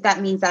 So if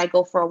that means that I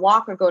go for a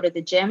walk or go to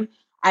the gym,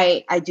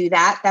 I do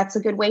that. That's a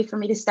good way for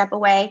me to step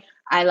away.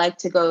 I like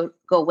to go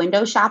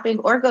window shopping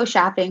or go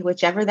shopping,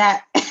 whichever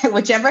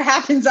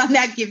happens on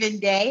that given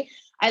day.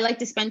 I like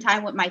to spend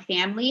time with my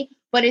family,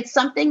 but it's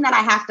something that I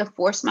have to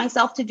force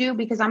myself to do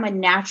because I'm a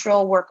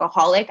natural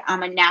workaholic.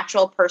 I'm a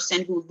natural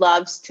person who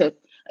loves to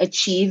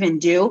achieve and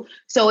do.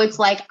 So it's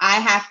I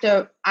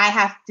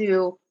have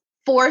to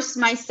force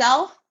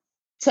myself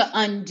to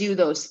undo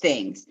those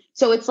things.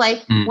 So it's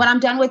when I'm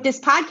done with this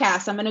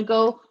podcast, I'm going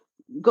to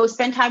go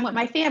spend time with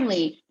my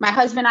family. My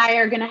husband and I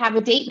are going to have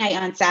a date night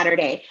on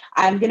Saturday.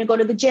 I'm going to go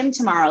to the gym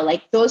tomorrow.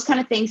 Those kind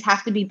of things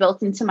have to be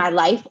built into my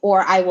life,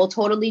 or I will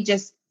totally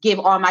just give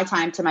all my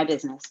time to my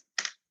business.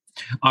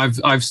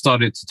 I've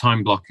started to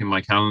time block in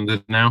my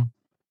calendar now.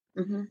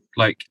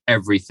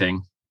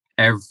 Everything.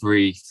 A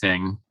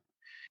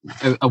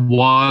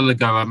while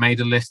ago, I made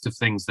a list of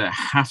things that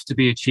have to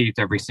be achieved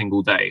every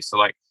single day. So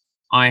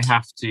I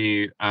have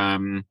to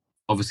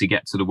obviously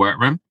get to the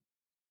workroom.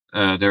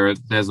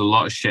 There's a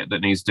lot of shit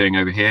that needs doing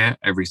over here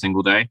every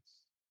single day.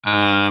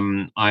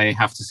 I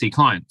have to see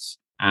clients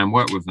and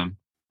work with them.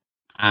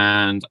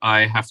 And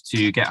I have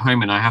to get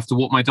home and I have to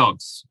walk my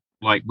dogs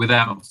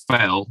without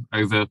fail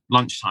over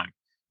lunchtime.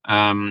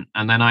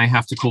 And then I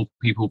have to call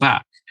people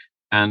back.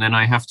 And then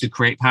I have to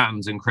create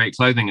patterns and create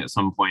clothing at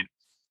some point.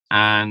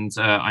 And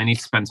I need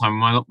to spend time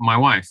with my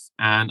wife,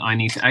 and I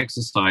need to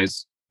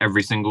exercise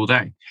every single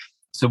day.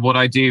 So what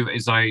I do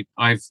is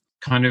I've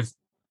kind of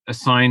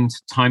assigned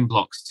time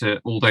blocks to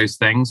all those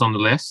things on the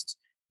list.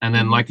 And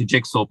then like a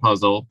jigsaw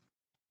puzzle,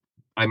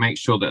 I make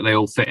sure that they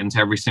all fit into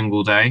every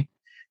single day.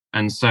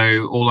 And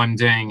so all I'm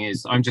doing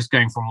is I'm just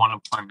going from one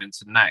appointment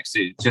to the next.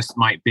 It just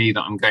might be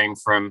that I'm going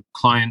from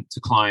client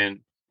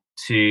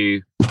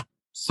to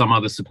some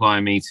other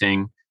supplier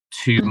meeting,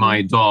 to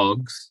my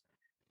dogs,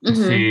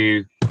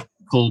 to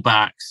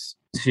callbacks,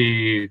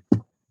 to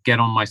get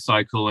on my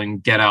cycle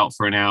and get out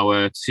for an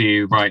hour,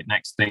 to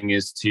next thing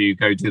is to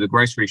go do the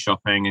grocery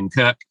shopping and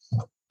cook.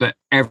 But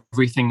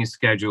everything is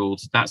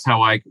scheduled. That's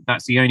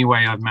the only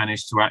way I've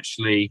managed to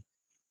actually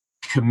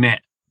commit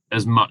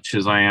as much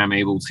as I am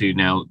able to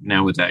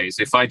nowadays.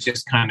 If I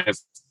just kind of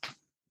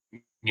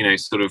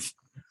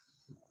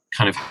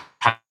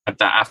had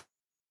that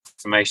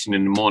affirmation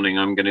in the morning,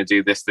 I'm going to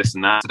do this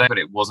and that today, but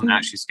it wasn't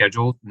actually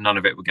scheduled, none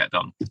of it would get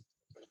done.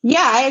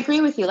 Yeah, I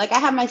agree with you. I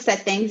have my set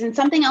things, and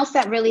something else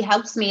that really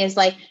helps me is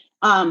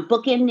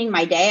bookending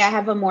my day. I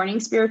have a morning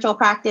spiritual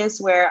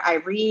practice where I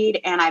read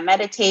and I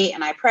meditate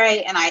and I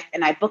pray, and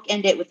I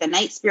bookend it with a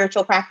night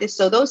spiritual practice.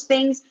 So those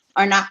things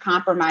are not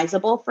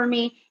compromisable for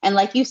me. And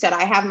like you said,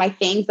 I have my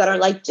things that are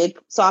like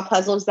jigsaw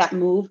puzzles that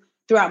move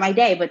throughout my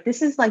day. But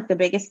this is like the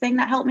biggest thing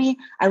that helped me.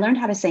 I learned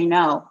how to say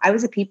no. I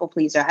was a people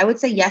pleaser. I would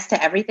say yes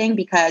to everything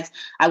because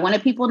I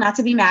wanted people not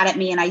to be mad at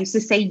me. And I used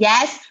to say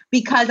yes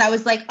because I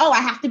was like, oh, I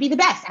have to be the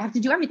best. I have to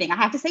do everything. I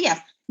have to say yes.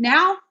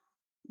 Now,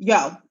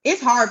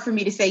 it's hard for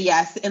me to say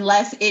yes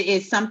unless it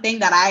is something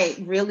that I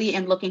really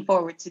am looking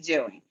forward to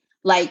doing.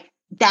 Like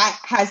that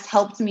has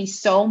helped me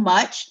so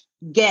much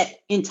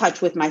get in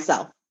touch with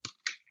myself.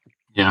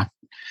 Yeah.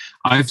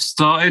 I've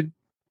started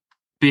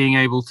being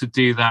able to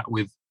do that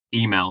with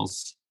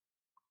emails.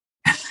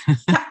 Tell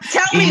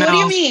me,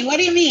 emails. What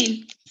do you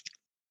mean?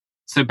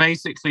 So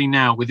basically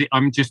now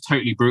I'm just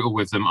totally brutal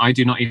with them. I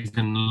do not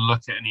even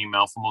look at an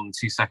email for more than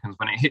 2 seconds.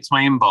 When it hits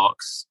my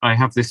inbox, I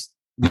have this,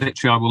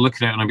 literally I will look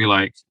at it and I'll be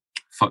like,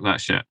 fuck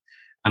that shit.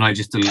 And I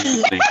just delete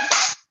it.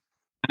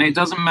 And it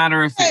doesn't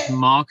matter if it's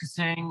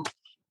marketing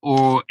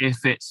or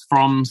if it's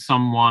from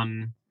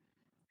someone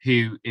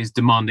who is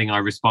demanding I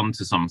respond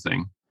to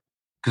something.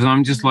 Because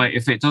I'm just like,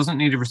 if it doesn't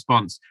need a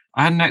response.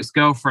 I had an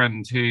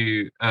ex-girlfriend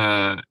who,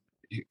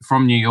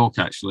 from New York,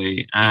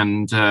 actually.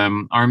 And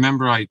I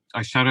remember I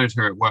shadowed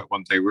her at work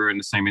one day. We were in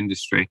the same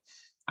industry.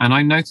 And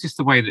I noticed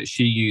the way that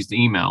she used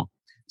email.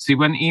 See,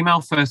 when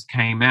email first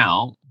came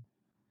out,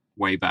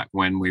 way back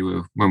when we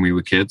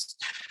were kids,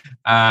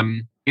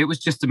 it was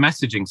just a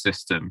messaging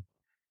system.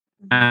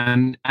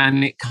 And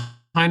it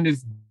kind of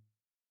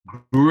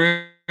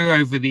grew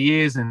over the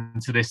years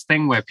into this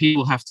thing where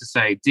people have to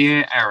say,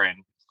 "Dear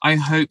Erin, I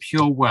hope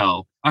you're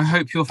well. I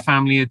hope your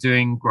family are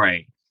doing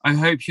great. I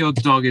hope your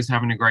dog is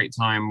having a great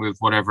time with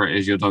whatever it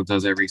is your dog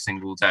does every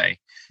single day.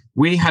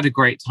 We had a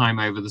great time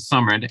over the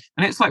summer." And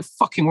it's like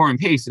fucking War and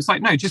Peace. It's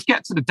like, no, just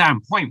get to the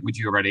damn point, would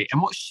you already?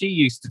 And what she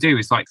used to do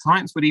is like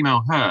clients would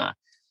email her,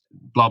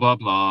 blah, blah,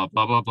 blah,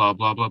 blah, blah, blah,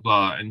 blah, blah,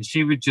 blah. And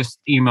she would just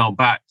email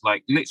back.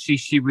 Like literally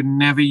she would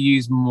never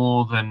use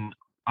more than,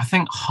 I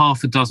think,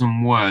 half a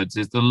dozen words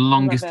is the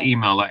longest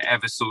email I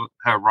ever saw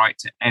her write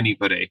to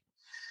anybody.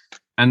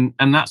 And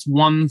that's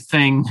one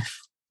thing,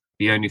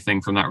 the only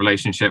thing from that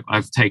relationship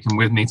I've taken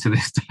with me to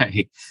this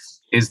day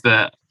is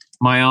that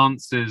my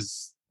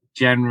answers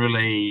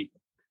generally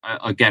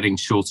are getting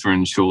shorter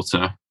and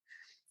shorter.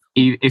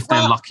 If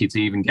they're lucky to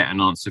even get an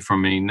answer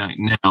from me now,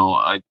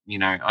 I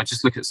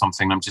just look at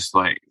something and I'm just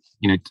like,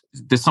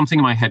 there's something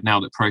in my head now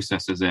that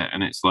processes it.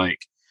 And it's like,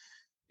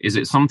 is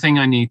it something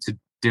I need to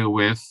deal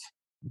with,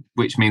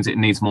 which means it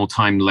needs more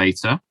time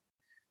later?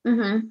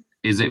 Mm-hmm.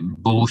 Is it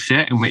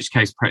bullshit? In which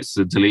case, press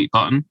the delete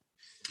button.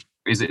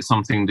 Is it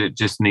something that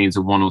just needs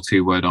a 1 or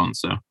 2 word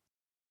answer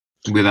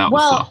without the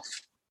fluff?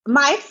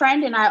 My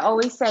friend and I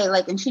always say,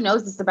 like, and she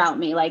knows this about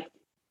me, like,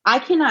 I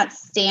cannot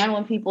stand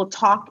when people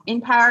talk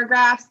in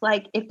paragraphs,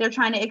 like if they're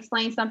trying to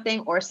explain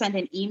something or send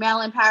an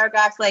email in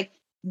paragraphs, like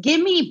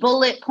give me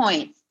bullet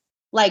points.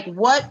 Like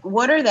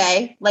what are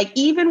they? Like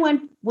even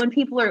when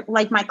people are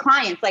like my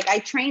clients, like I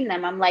train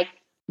them, I'm like,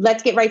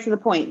 let's get right to the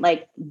point.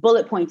 Like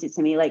bullet points it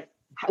to me. Like,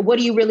 what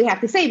do you really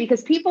have to say?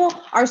 Because people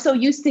are so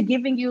used to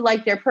giving you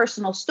like their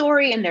personal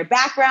story and their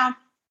background.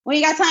 We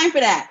ain't got time for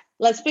that.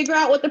 Let's figure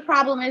out what the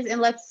problem is and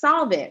let's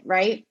solve it.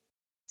 Right.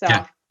 So.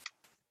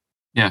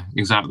 Yeah,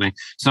 exactly.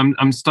 So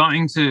I'm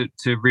starting to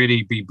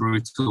really be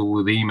brutal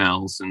with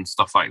emails and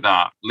stuff like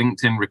that.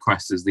 LinkedIn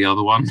requests is the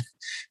other one.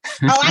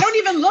 I don't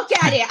even look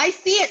at it. I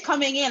see it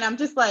coming in. I'm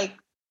just like,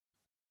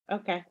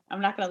 okay,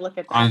 I'm not going to look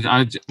at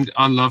that.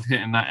 I love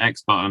hitting that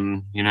X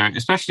button,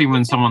 especially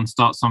when someone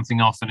starts something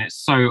off and it's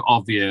so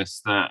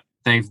obvious that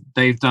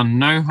they've done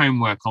no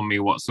homework on me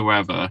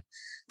whatsoever.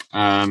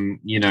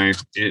 They're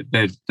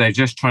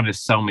just trying to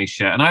sell me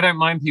shit. And I don't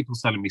mind people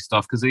selling me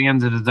stuff because at the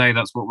end of the day,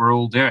 that's what we're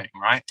all doing,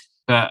 right?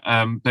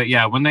 But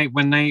yeah, when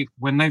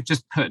they've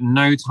just put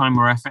no time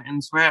or effort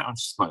into it, I'm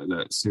just like,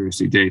 look,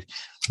 seriously, dude.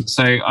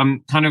 So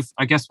I'm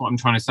I guess what I'm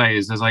trying to say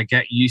is as I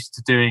get used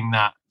to doing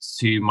that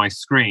to my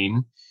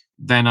screen,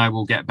 then I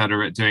will get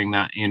better at doing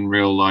that in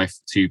real life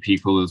to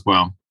people as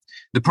well.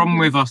 The problem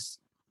with us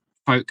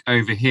folk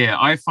over here,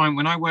 I find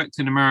when I worked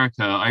in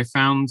America, I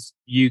found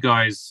you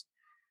guys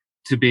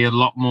to be a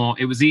lot more,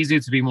 it was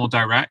easier to be more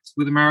direct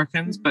with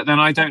Americans, but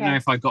then I don't know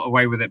if I got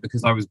away with it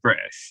because I was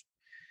British.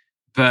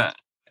 But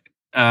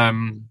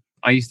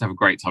I used to have a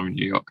great time in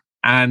New York.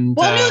 And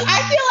I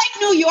feel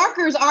like New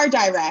Yorkers are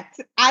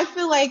direct. I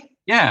feel like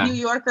New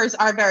Yorkers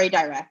are very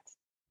direct.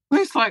 Well,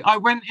 it's like I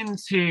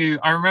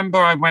remember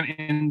I went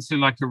into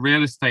like a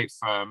real estate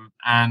firm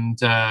and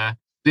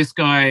this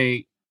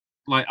guy,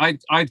 like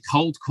I'd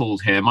cold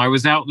called him. I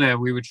was out there.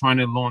 We were trying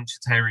to launch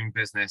a tailoring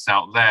business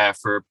out there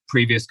for a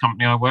previous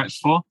company I worked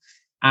for.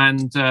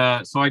 And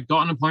so I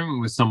got an appointment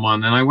with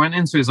someone and I went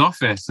into his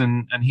office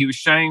and he was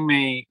showing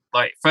me,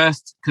 like,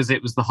 first, because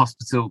it was the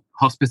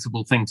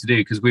hospitable thing to do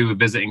because we were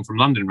visiting from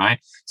London, right?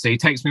 So he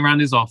takes me around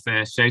his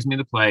office, shows me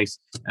the place,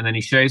 and then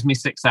he shows me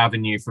 6th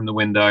Avenue from the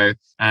window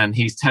and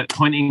he's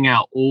pointing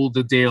out all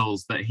the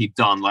deals that he'd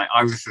done. Like,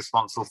 I was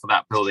responsible for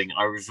that building.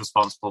 I was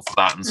responsible for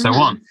that and so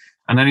on.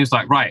 And then he was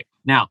like, right,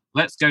 now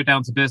let's get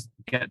down to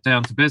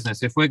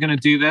business. If we're going to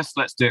do this,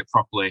 let's do it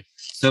properly.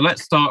 So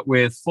let's start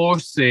with 4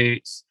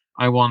 suits.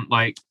 I want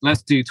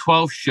let's do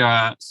 12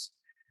 shirts.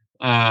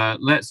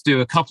 let's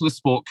do a couple of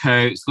sport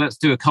coats, let's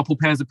do a couple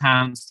pairs of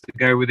pants to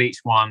go with each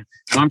one.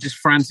 And I'm just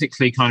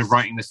frantically kind of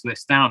writing this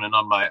list down, and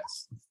I'm like,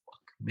 fuck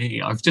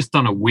me, I've just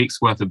done a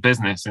week's worth of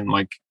business in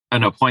like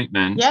an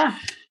appointment. Yeah.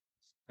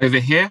 Over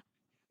here,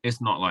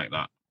 it's not like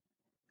that.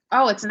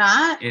 Oh, it's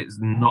not? It's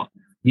not.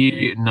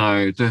 You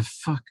know,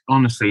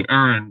 honestly,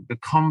 Erin, the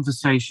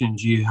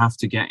conversations you have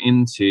to get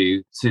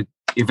into to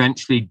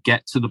eventually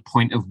get to the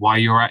point of why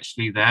you're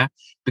actually there,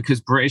 because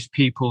British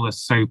people are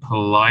so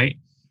polite.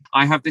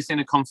 I have this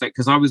inner conflict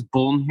because I was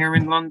born here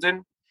in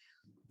London,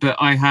 but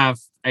I have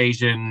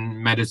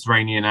Asian,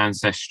 Mediterranean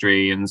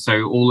ancestry. And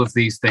so all of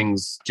these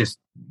things just,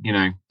 you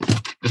know,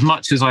 as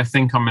much as I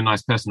think I'm a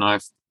nice person, I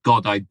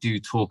do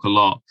talk a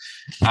lot.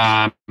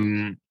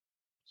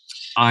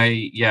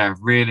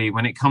 Really,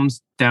 when it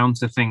comes down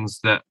to things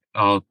that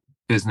are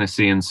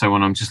businessy and so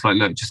on, I'm just like,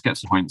 look, just get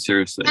to the point,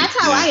 seriously. That's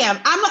how I am.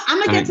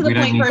 I'm a get to the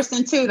point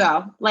person too,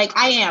 though. Like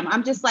I am.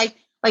 I'm just like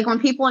when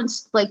people in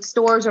like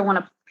stores or want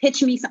to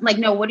pitch me something, like,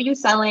 no, what are you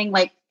selling?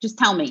 Like, just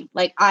tell me.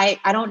 Like, I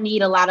don't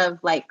need a lot of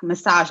like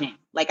massaging.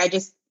 Like,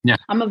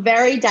 I'm a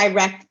very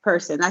direct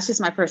person. That's just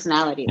my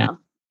personality, though.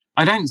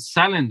 I don't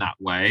sell in that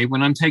way.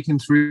 When I'm taking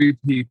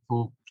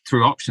people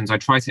through options, I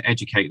try to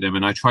educate them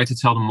and I try to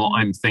tell them what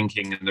I'm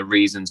thinking and the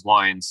reasons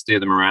why and steer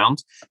them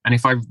around. And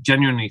if I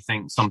genuinely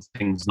think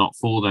something's not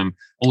for them,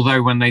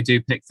 although when they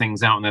do pick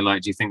things out and they're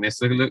like, do you think this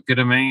will look good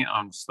to me?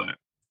 I'm just like,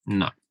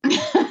 no,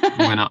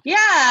 we're not.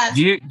 Yeah.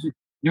 Do you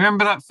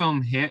remember that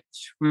film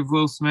Hitch with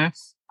Will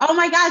Smith? Oh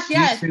my gosh,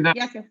 yes.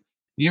 Yes.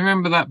 You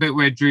remember that bit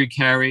where Drew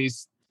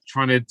Carey's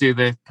trying to do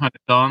the kind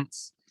of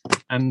dance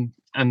and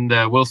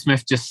Will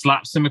Smith just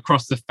slaps him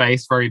across the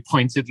face very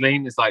pointedly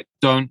and is like,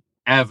 don't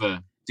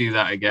ever do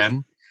that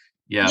again.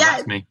 Yeah,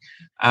 that's me.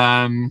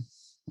 I'm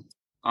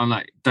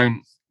like,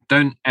 don't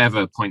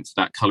ever point to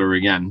that color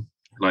again.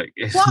 Like,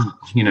 it's,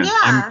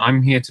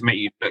 I'm here to make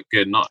you look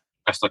good, not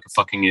dress like a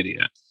fucking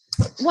idiot.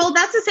 Well,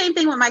 that's the same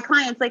thing with my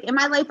clients. Like in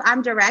my life,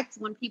 I'm direct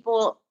when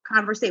people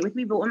conversate with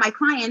me, but with my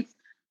clients,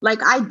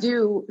 like I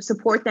do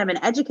support them and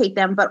educate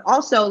them, but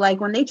also like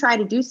when they try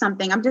to do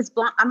something, I'm just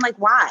blunt. I'm like,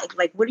 why?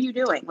 Like, what are you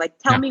doing? Like,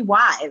 tell me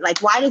why. Like,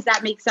 why does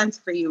that make sense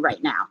for you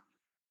right now?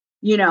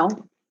 You know?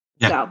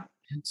 Yeah.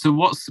 So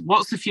what's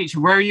the future?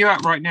 Where are you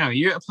at right now? Are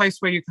you at a place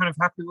where you're kind of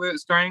happy where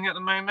it's going at the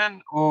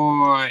moment?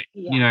 Or,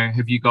 you know,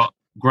 have you got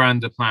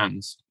grander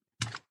plans?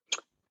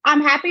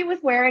 I'm happy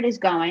with where it is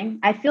going.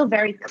 I feel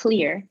very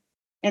clear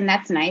and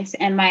that's nice.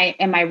 And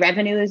my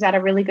revenue is at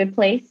a really good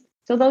place.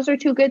 So those are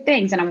two good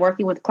things. And I'm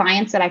working with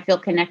clients that I feel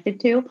connected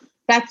to.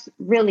 That's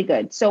really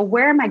good. So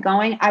where am I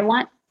going? I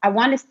want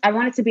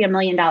it to be $1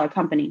 million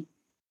company.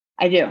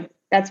 I do.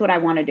 That's what I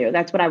want to do.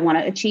 That's what I want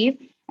to achieve.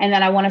 And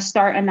then I want to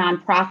start a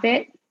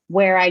nonprofit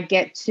where I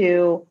get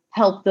to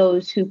help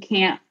those who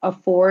can't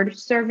afford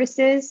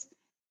services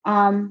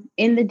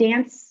in the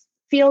dance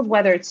field,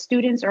 whether it's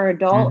students or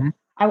adult.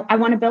 Mm-hmm. I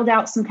want to build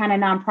out some kind of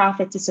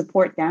nonprofit to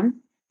support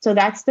them. So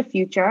that's the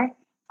future.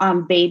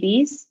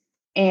 Babies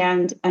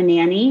and a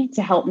nanny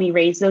to help me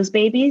raise those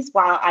babies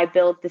while I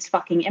build this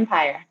fucking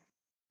empire.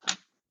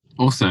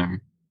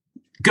 Awesome.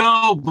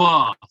 Go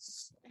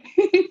boss.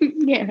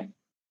 Yeah.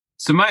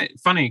 So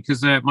funny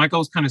because my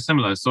goal's kind of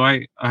similar. So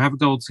I have a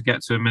goal to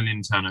get to $1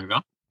 million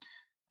turnover.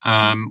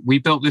 We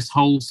built this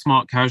whole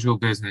smart casual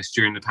business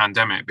during the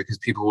pandemic because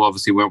people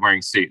obviously weren't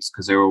wearing suits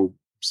because they were all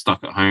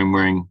stuck at home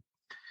wearing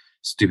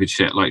stupid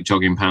shit like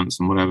jogging pants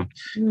and whatever.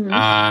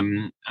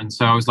 And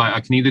so I was like,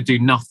 I can either do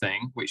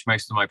nothing, which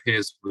most of my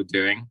peers were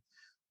doing,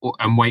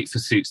 and wait for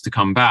suits to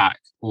come back,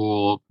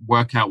 or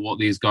work out what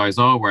these guys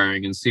are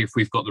wearing and see if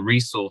we've got the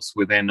resource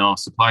within our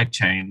supply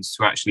chains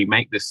to actually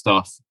make this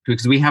stuff,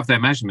 because we have their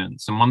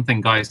measurements. And one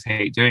thing guys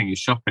hate doing is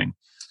shopping.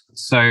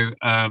 So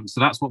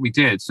that's what we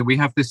did. So we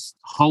have this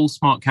whole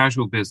smart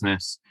casual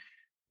business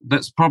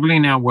that's probably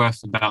now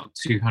worth about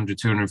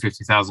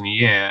 250,000 a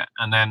year.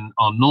 And then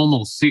our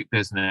normal suit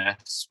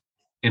business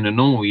in a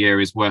normal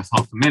year is worth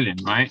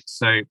 $500,000, right?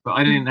 So, but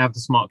I didn't have the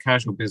smart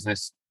casual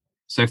business.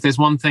 So if there's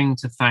one thing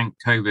to thank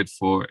COVID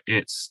for,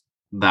 it's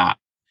that.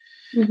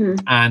 Mm-hmm.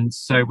 And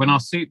so when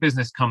our suit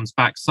business comes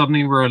back,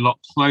 suddenly we're a lot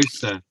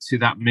closer to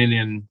that $1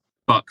 million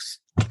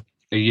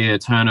a year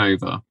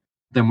turnover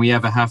than we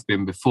ever have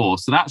been before.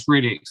 So that's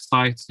really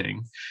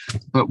exciting.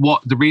 But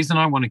the reason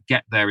I want to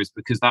get there is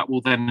because that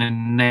will then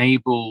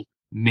enable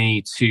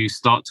me to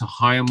start to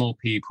hire more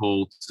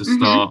people to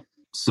start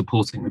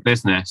supporting the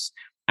business.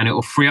 And it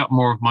will free up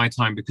more of my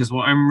time, because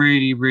what I'm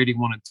really, really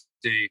wanting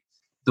to do,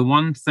 the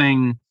one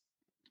thing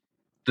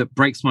that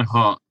breaks my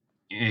heart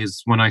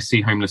is when I see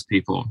homeless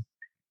people,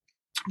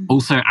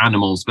 also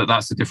animals, but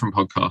that's a different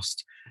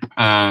podcast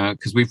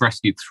because we've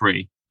rescued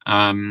 3.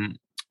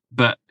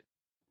 But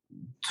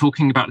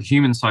talking about the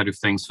human side of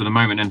things for the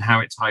moment and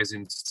how it ties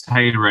into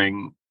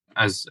tailoring,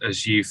 as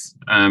you've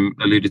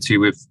alluded to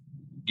with,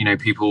 you know,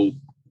 people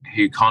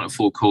who can't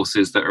afford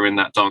courses that are in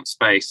that dance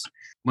space.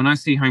 When I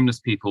see homeless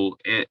people,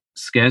 it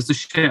scares the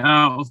shit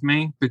out of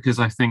me, because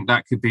I think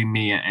that could be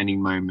me at any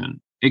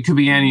moment. It could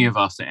be any of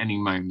us at any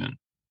moment.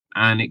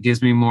 And it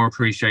gives me more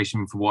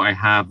appreciation for what I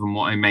have and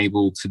what I'm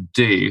able to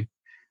do.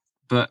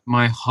 but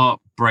my heart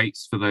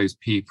breaks for those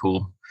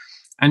people.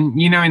 And,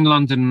 you know, in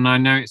London, and I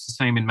know it's the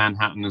same in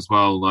Manhattan as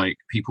well, like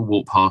people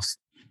walk past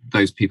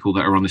those people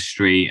that are on the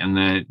street and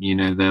they're, you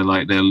know, they're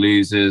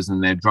losers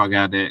and they're drug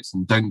addicts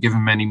and don't give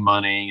them any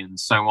money and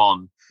so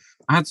on.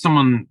 I had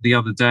someone the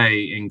other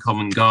day in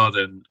Covent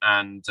Garden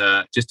and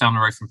just down the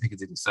road from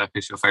Piccadilly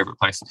Circus, your favourite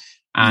place.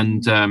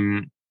 And,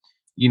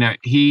 you know,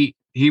 he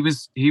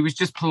was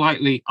just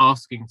politely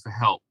asking for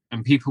help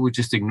and people were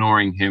just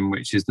ignoring him,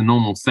 which is the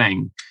normal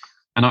thing.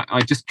 And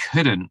I just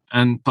couldn't.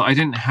 But I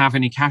didn't have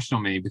any cash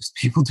on me because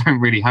people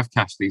don't really have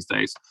cash these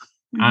days.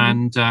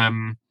 And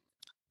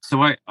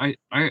so I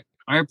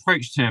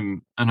approached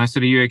him and I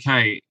said, "Are you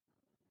okay?"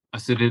 I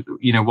said,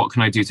 "You know, what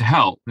can I do to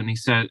help?" And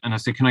I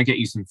said, "Can I get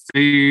you some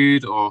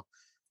food?"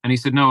 And he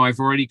said, "No, I've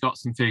already got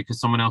some food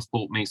because someone else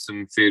bought me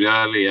some food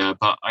earlier.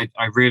 But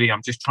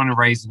I'm just trying to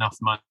raise enough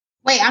money."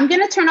 Wait, I'm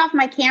going to turn off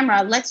my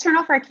camera. Let's turn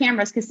off our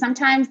cameras because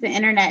sometimes the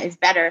internet is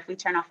better if we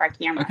turn off our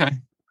camera. Okay.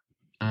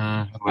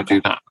 How do I do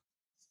that?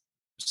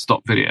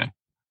 Stop video.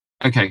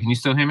 Okay, can you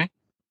still hear me?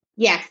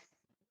 Yes.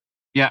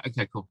 Yeah,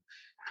 okay, cool.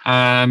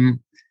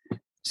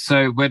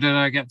 So where did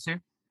I get to?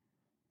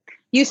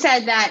 You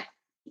said that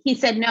he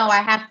said, "No,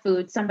 I have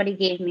food. Somebody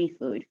gave me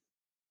food."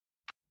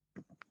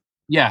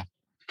 Yeah,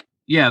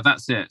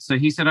 that's it. So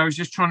he said, I was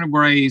just trying to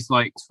raise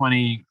like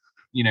 $20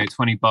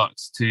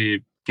 to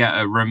get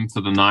a room for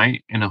the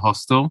night in a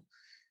hostel.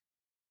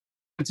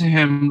 I said to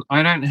him,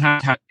 I don't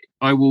have cash.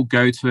 I will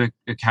go to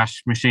a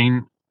cash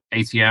machine,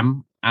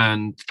 ATM,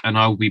 and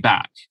I'll be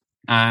back.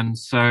 And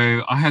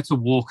so I had to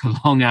walk a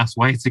long ass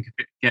way to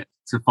get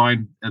to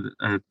find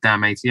a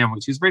damn ATM,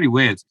 which is really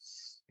weird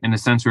in the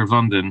center of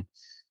London.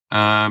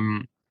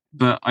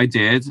 But I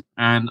did.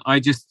 And I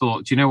just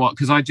thought, you know what?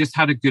 Because I just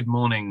had a good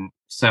morning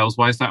sales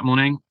wise that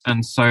morning.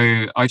 And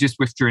so I just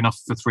withdrew enough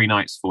for 3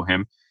 nights for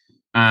him.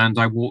 And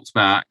I walked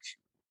back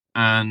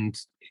and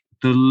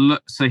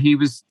so he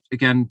was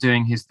again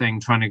doing his thing,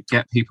 trying to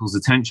get people's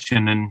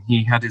attention. And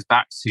he had his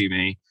back to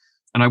me.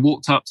 And I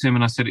walked up to him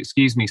and I said,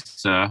 "Excuse me,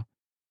 sir."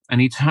 And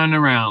he turned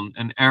around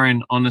and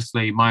Erin,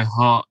 honestly, my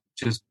heart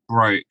just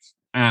broke.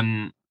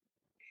 And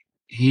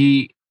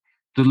the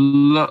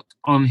look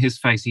on his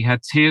face, he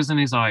had tears in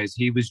his eyes.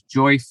 He was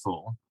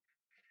joyful.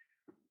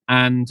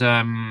 And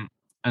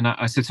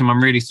I said to him,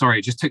 "I'm really sorry.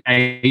 It just took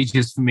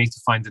ages for me to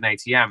find an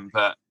ATM,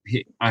 but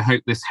I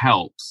hope this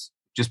helps.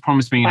 Just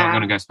promise me you're not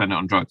going to go spend it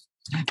on drugs."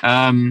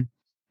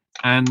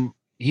 And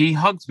he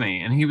hugged me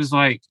and he was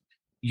like,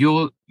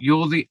 You're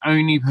the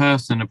only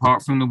person,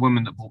 apart from the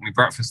woman that bought me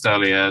breakfast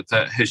earlier,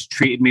 that has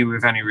treated me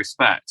with any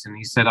respect. And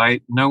he said,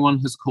 no one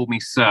has called me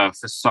sir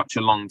for such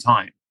a long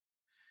time.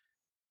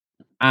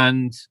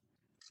 And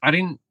I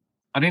didn't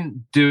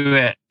do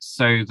it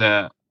so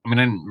that, I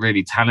didn't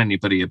really tell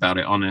anybody about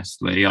it,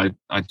 honestly. I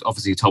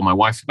obviously told my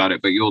wife about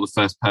it, but you're the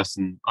first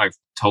person I've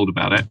told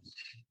about it.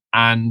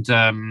 And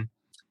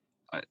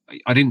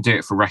I didn't do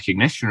it for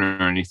recognition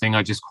or anything.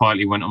 I just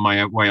quietly went on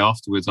my way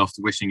afterwards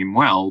after wishing him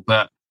well.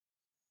 But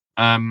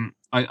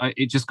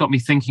it just got me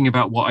thinking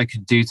about what I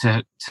could do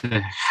to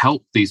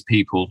help these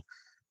people.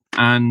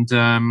 And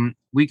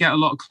we get a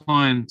lot of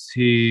clients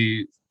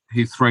who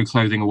throw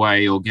clothing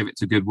away or give it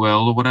to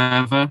Goodwill or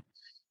whatever.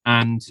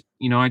 And,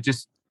 you know, I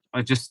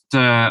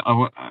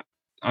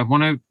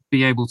want to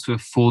be able to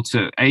afford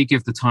to A,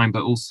 give the time,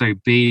 but also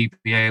B,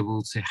 be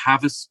able to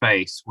have a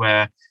space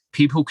where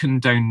people can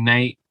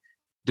donate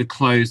the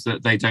clothes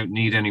that they don't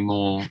need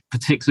anymore,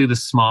 particularly the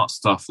smart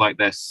stuff like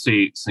their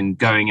suits and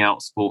going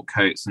out sport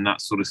coats and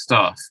that sort of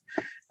stuff.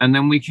 And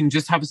then we can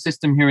just have a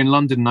system here in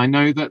London. I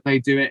know that they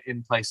do it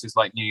in places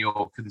like New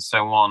York and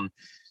so on,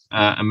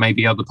 and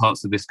maybe other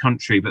parts of this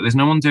country, but there's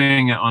no one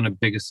doing it on a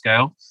bigger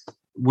scale,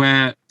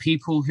 where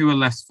people who are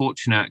less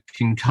fortunate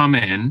can come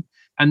in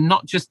and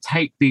not just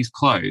take these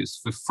clothes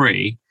for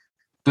free,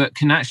 but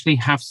can actually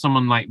have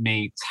someone like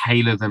me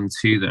tailor them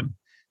to them.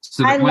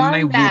 So that when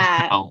they walk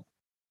out,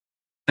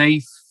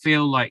 they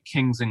feel like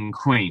kings and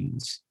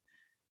queens,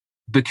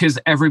 because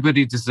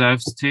everybody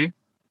deserves to.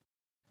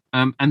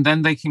 And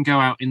then they can go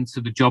out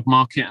into the job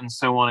market and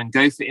so on and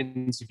go for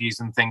interviews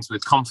and things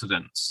with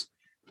confidence.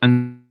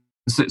 And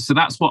so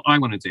that's what I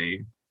want to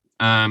do.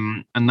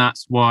 And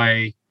that's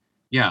why,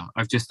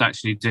 I've just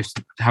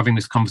having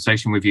this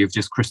conversation with you, have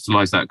just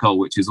crystallized that goal,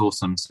 which is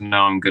awesome. So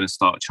now I'm going to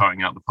start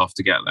charting out the path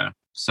to get there.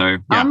 So, yeah.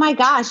 Oh my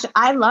gosh,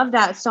 I love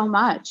that so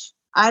much.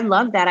 I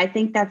love that. I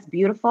think that's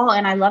beautiful.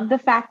 And I love the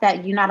fact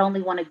that you not only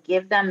want to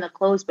give them the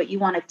clothes, but you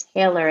want to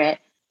tailor it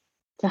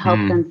to help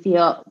them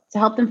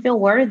feel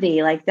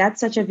worthy. Like, that's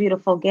such a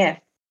beautiful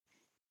gift.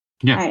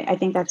 Yeah. I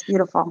think that's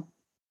beautiful.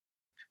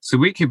 So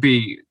we could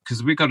be,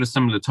 because we got a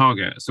similar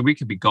target, so we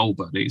could be goal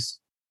buddies.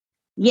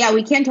 Yeah,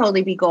 we can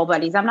totally be goal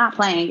buddies. I'm not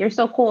playing. You're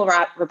so cool,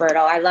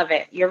 Roberto. I love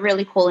it. You're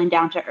really cool and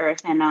down to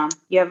earth, and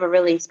you have a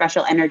really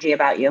special energy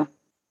about you.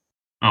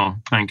 Oh,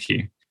 thank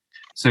you.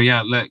 So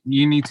look,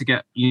 you need to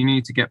get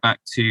back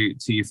to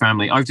your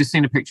family. I've just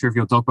seen a picture of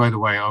your dog, by the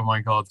way. Oh my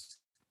God,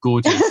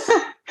 gorgeous.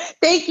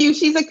 Thank you.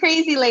 She's a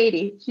crazy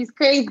lady. She's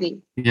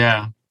crazy.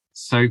 Yeah,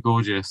 so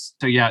gorgeous.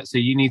 So so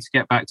you need to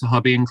get back to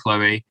hubby and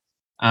Chloe.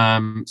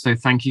 So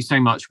thank you so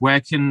much. Where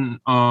can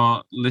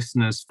our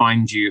listeners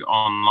find you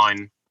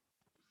online?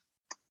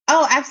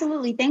 Oh,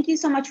 absolutely. Thank you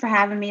so much for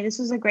having me. This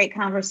was a great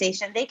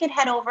conversation. They could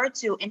head over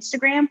to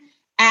Instagram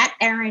at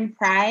Erin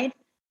Pride.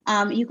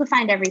 You can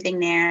find everything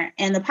there.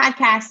 And the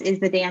podcast is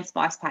the Dance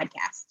Boss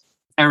Podcast.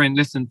 Erin,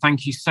 listen,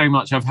 thank you so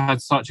much. I've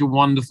had such a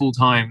wonderful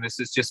time. This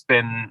has just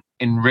been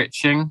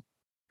enriching.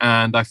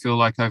 And I feel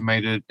like I've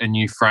made a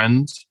new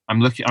friend.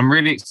 I'm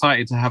really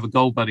excited to have a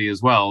goal buddy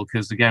as well,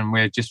 because again,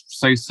 we're just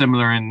so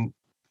similar in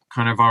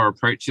kind of our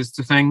approaches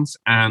to things,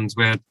 and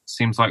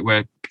seems like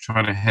we're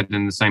trying to head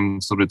in the same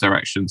sort of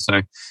direction.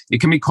 So it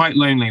can be quite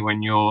lonely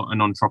when you're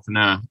an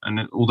entrepreneur,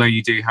 and although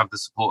you do have the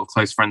support of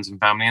close friends and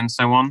family and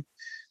so on,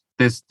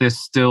 there's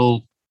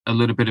still a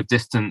little bit of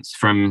distance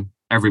from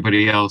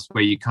everybody else,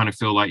 where you kind of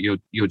feel like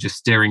you're just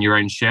steering your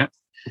own ship.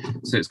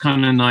 So it's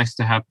kind of nice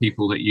to have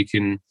people that you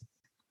can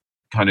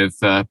kind of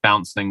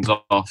bounce things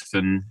off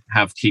and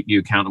keep you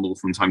accountable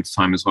from time to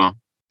time as well.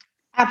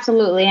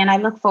 Absolutely. And I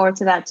look forward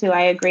to that too.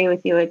 I agree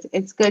with you.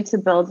 It's good to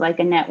build like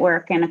a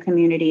network and a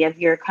community of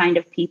your kind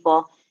of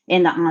people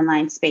in the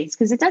online space,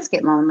 because it does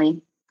get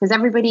lonely, because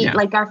everybody,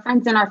 like our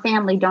friends and our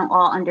family, don't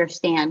all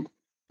understand.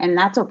 And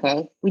that's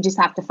okay. We just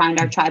have to find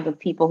our tribe of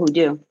people who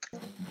do.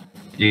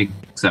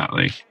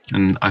 Exactly.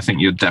 And I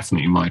think you're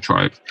definitely my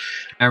tribe.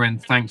 Erin,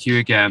 thank you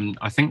again.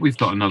 I think we've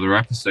got another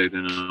episode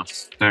in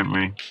us, don't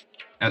we?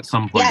 At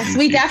some point. Yes,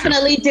 we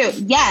definitely do.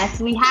 Yes,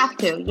 we have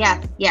to.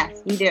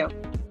 Yes, we do.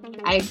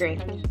 I agree.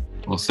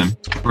 Awesome.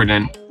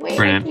 Brilliant.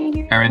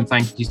 Erin,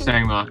 thank you so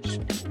much.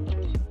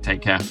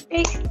 Take care.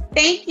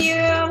 Thank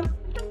you.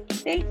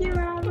 Thank you,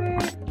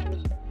 Robert.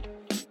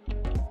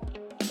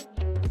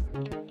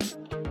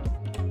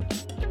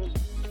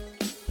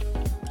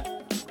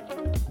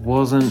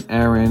 Wasn't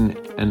Erin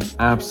an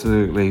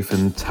absolutely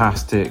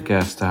fantastic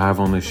guest to have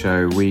on the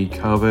show? We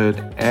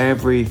covered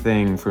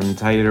everything from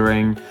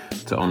tailoring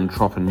to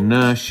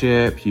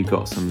entrepreneurship. You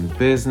got some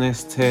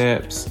business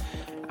tips.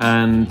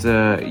 And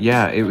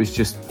it was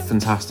just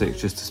fantastic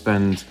just to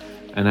spend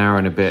an hour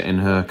and a bit in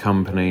her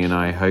company, and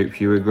I hope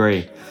you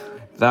agree.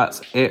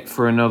 That's it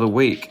for another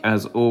week.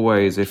 As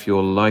always, if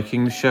you're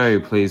liking the show,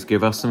 please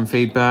give us some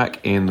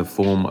feedback in the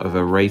form of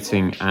a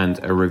rating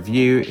and a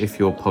review if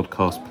your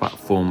podcast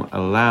platform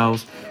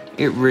allows.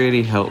 It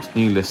really helps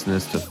new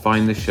listeners to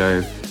find the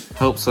show,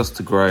 helps us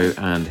to grow,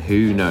 and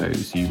who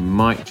knows, you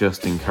might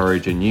just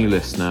encourage a new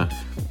listener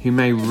who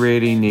may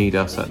really need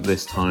us at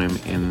this time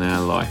in their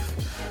life.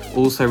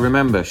 Also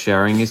remember,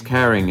 sharing is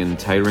caring, and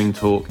Tailoring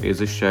Talk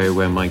is a show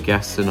where my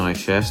guests and I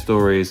share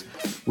stories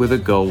with a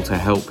goal to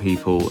help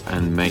people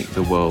and make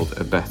the world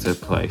a better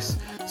place.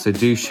 So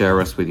do share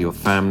us with your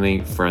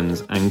family,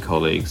 friends and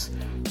colleagues.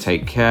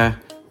 Take care,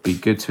 be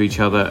good to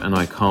each other, and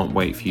I can't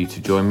wait for you to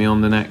join me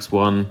on the next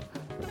one.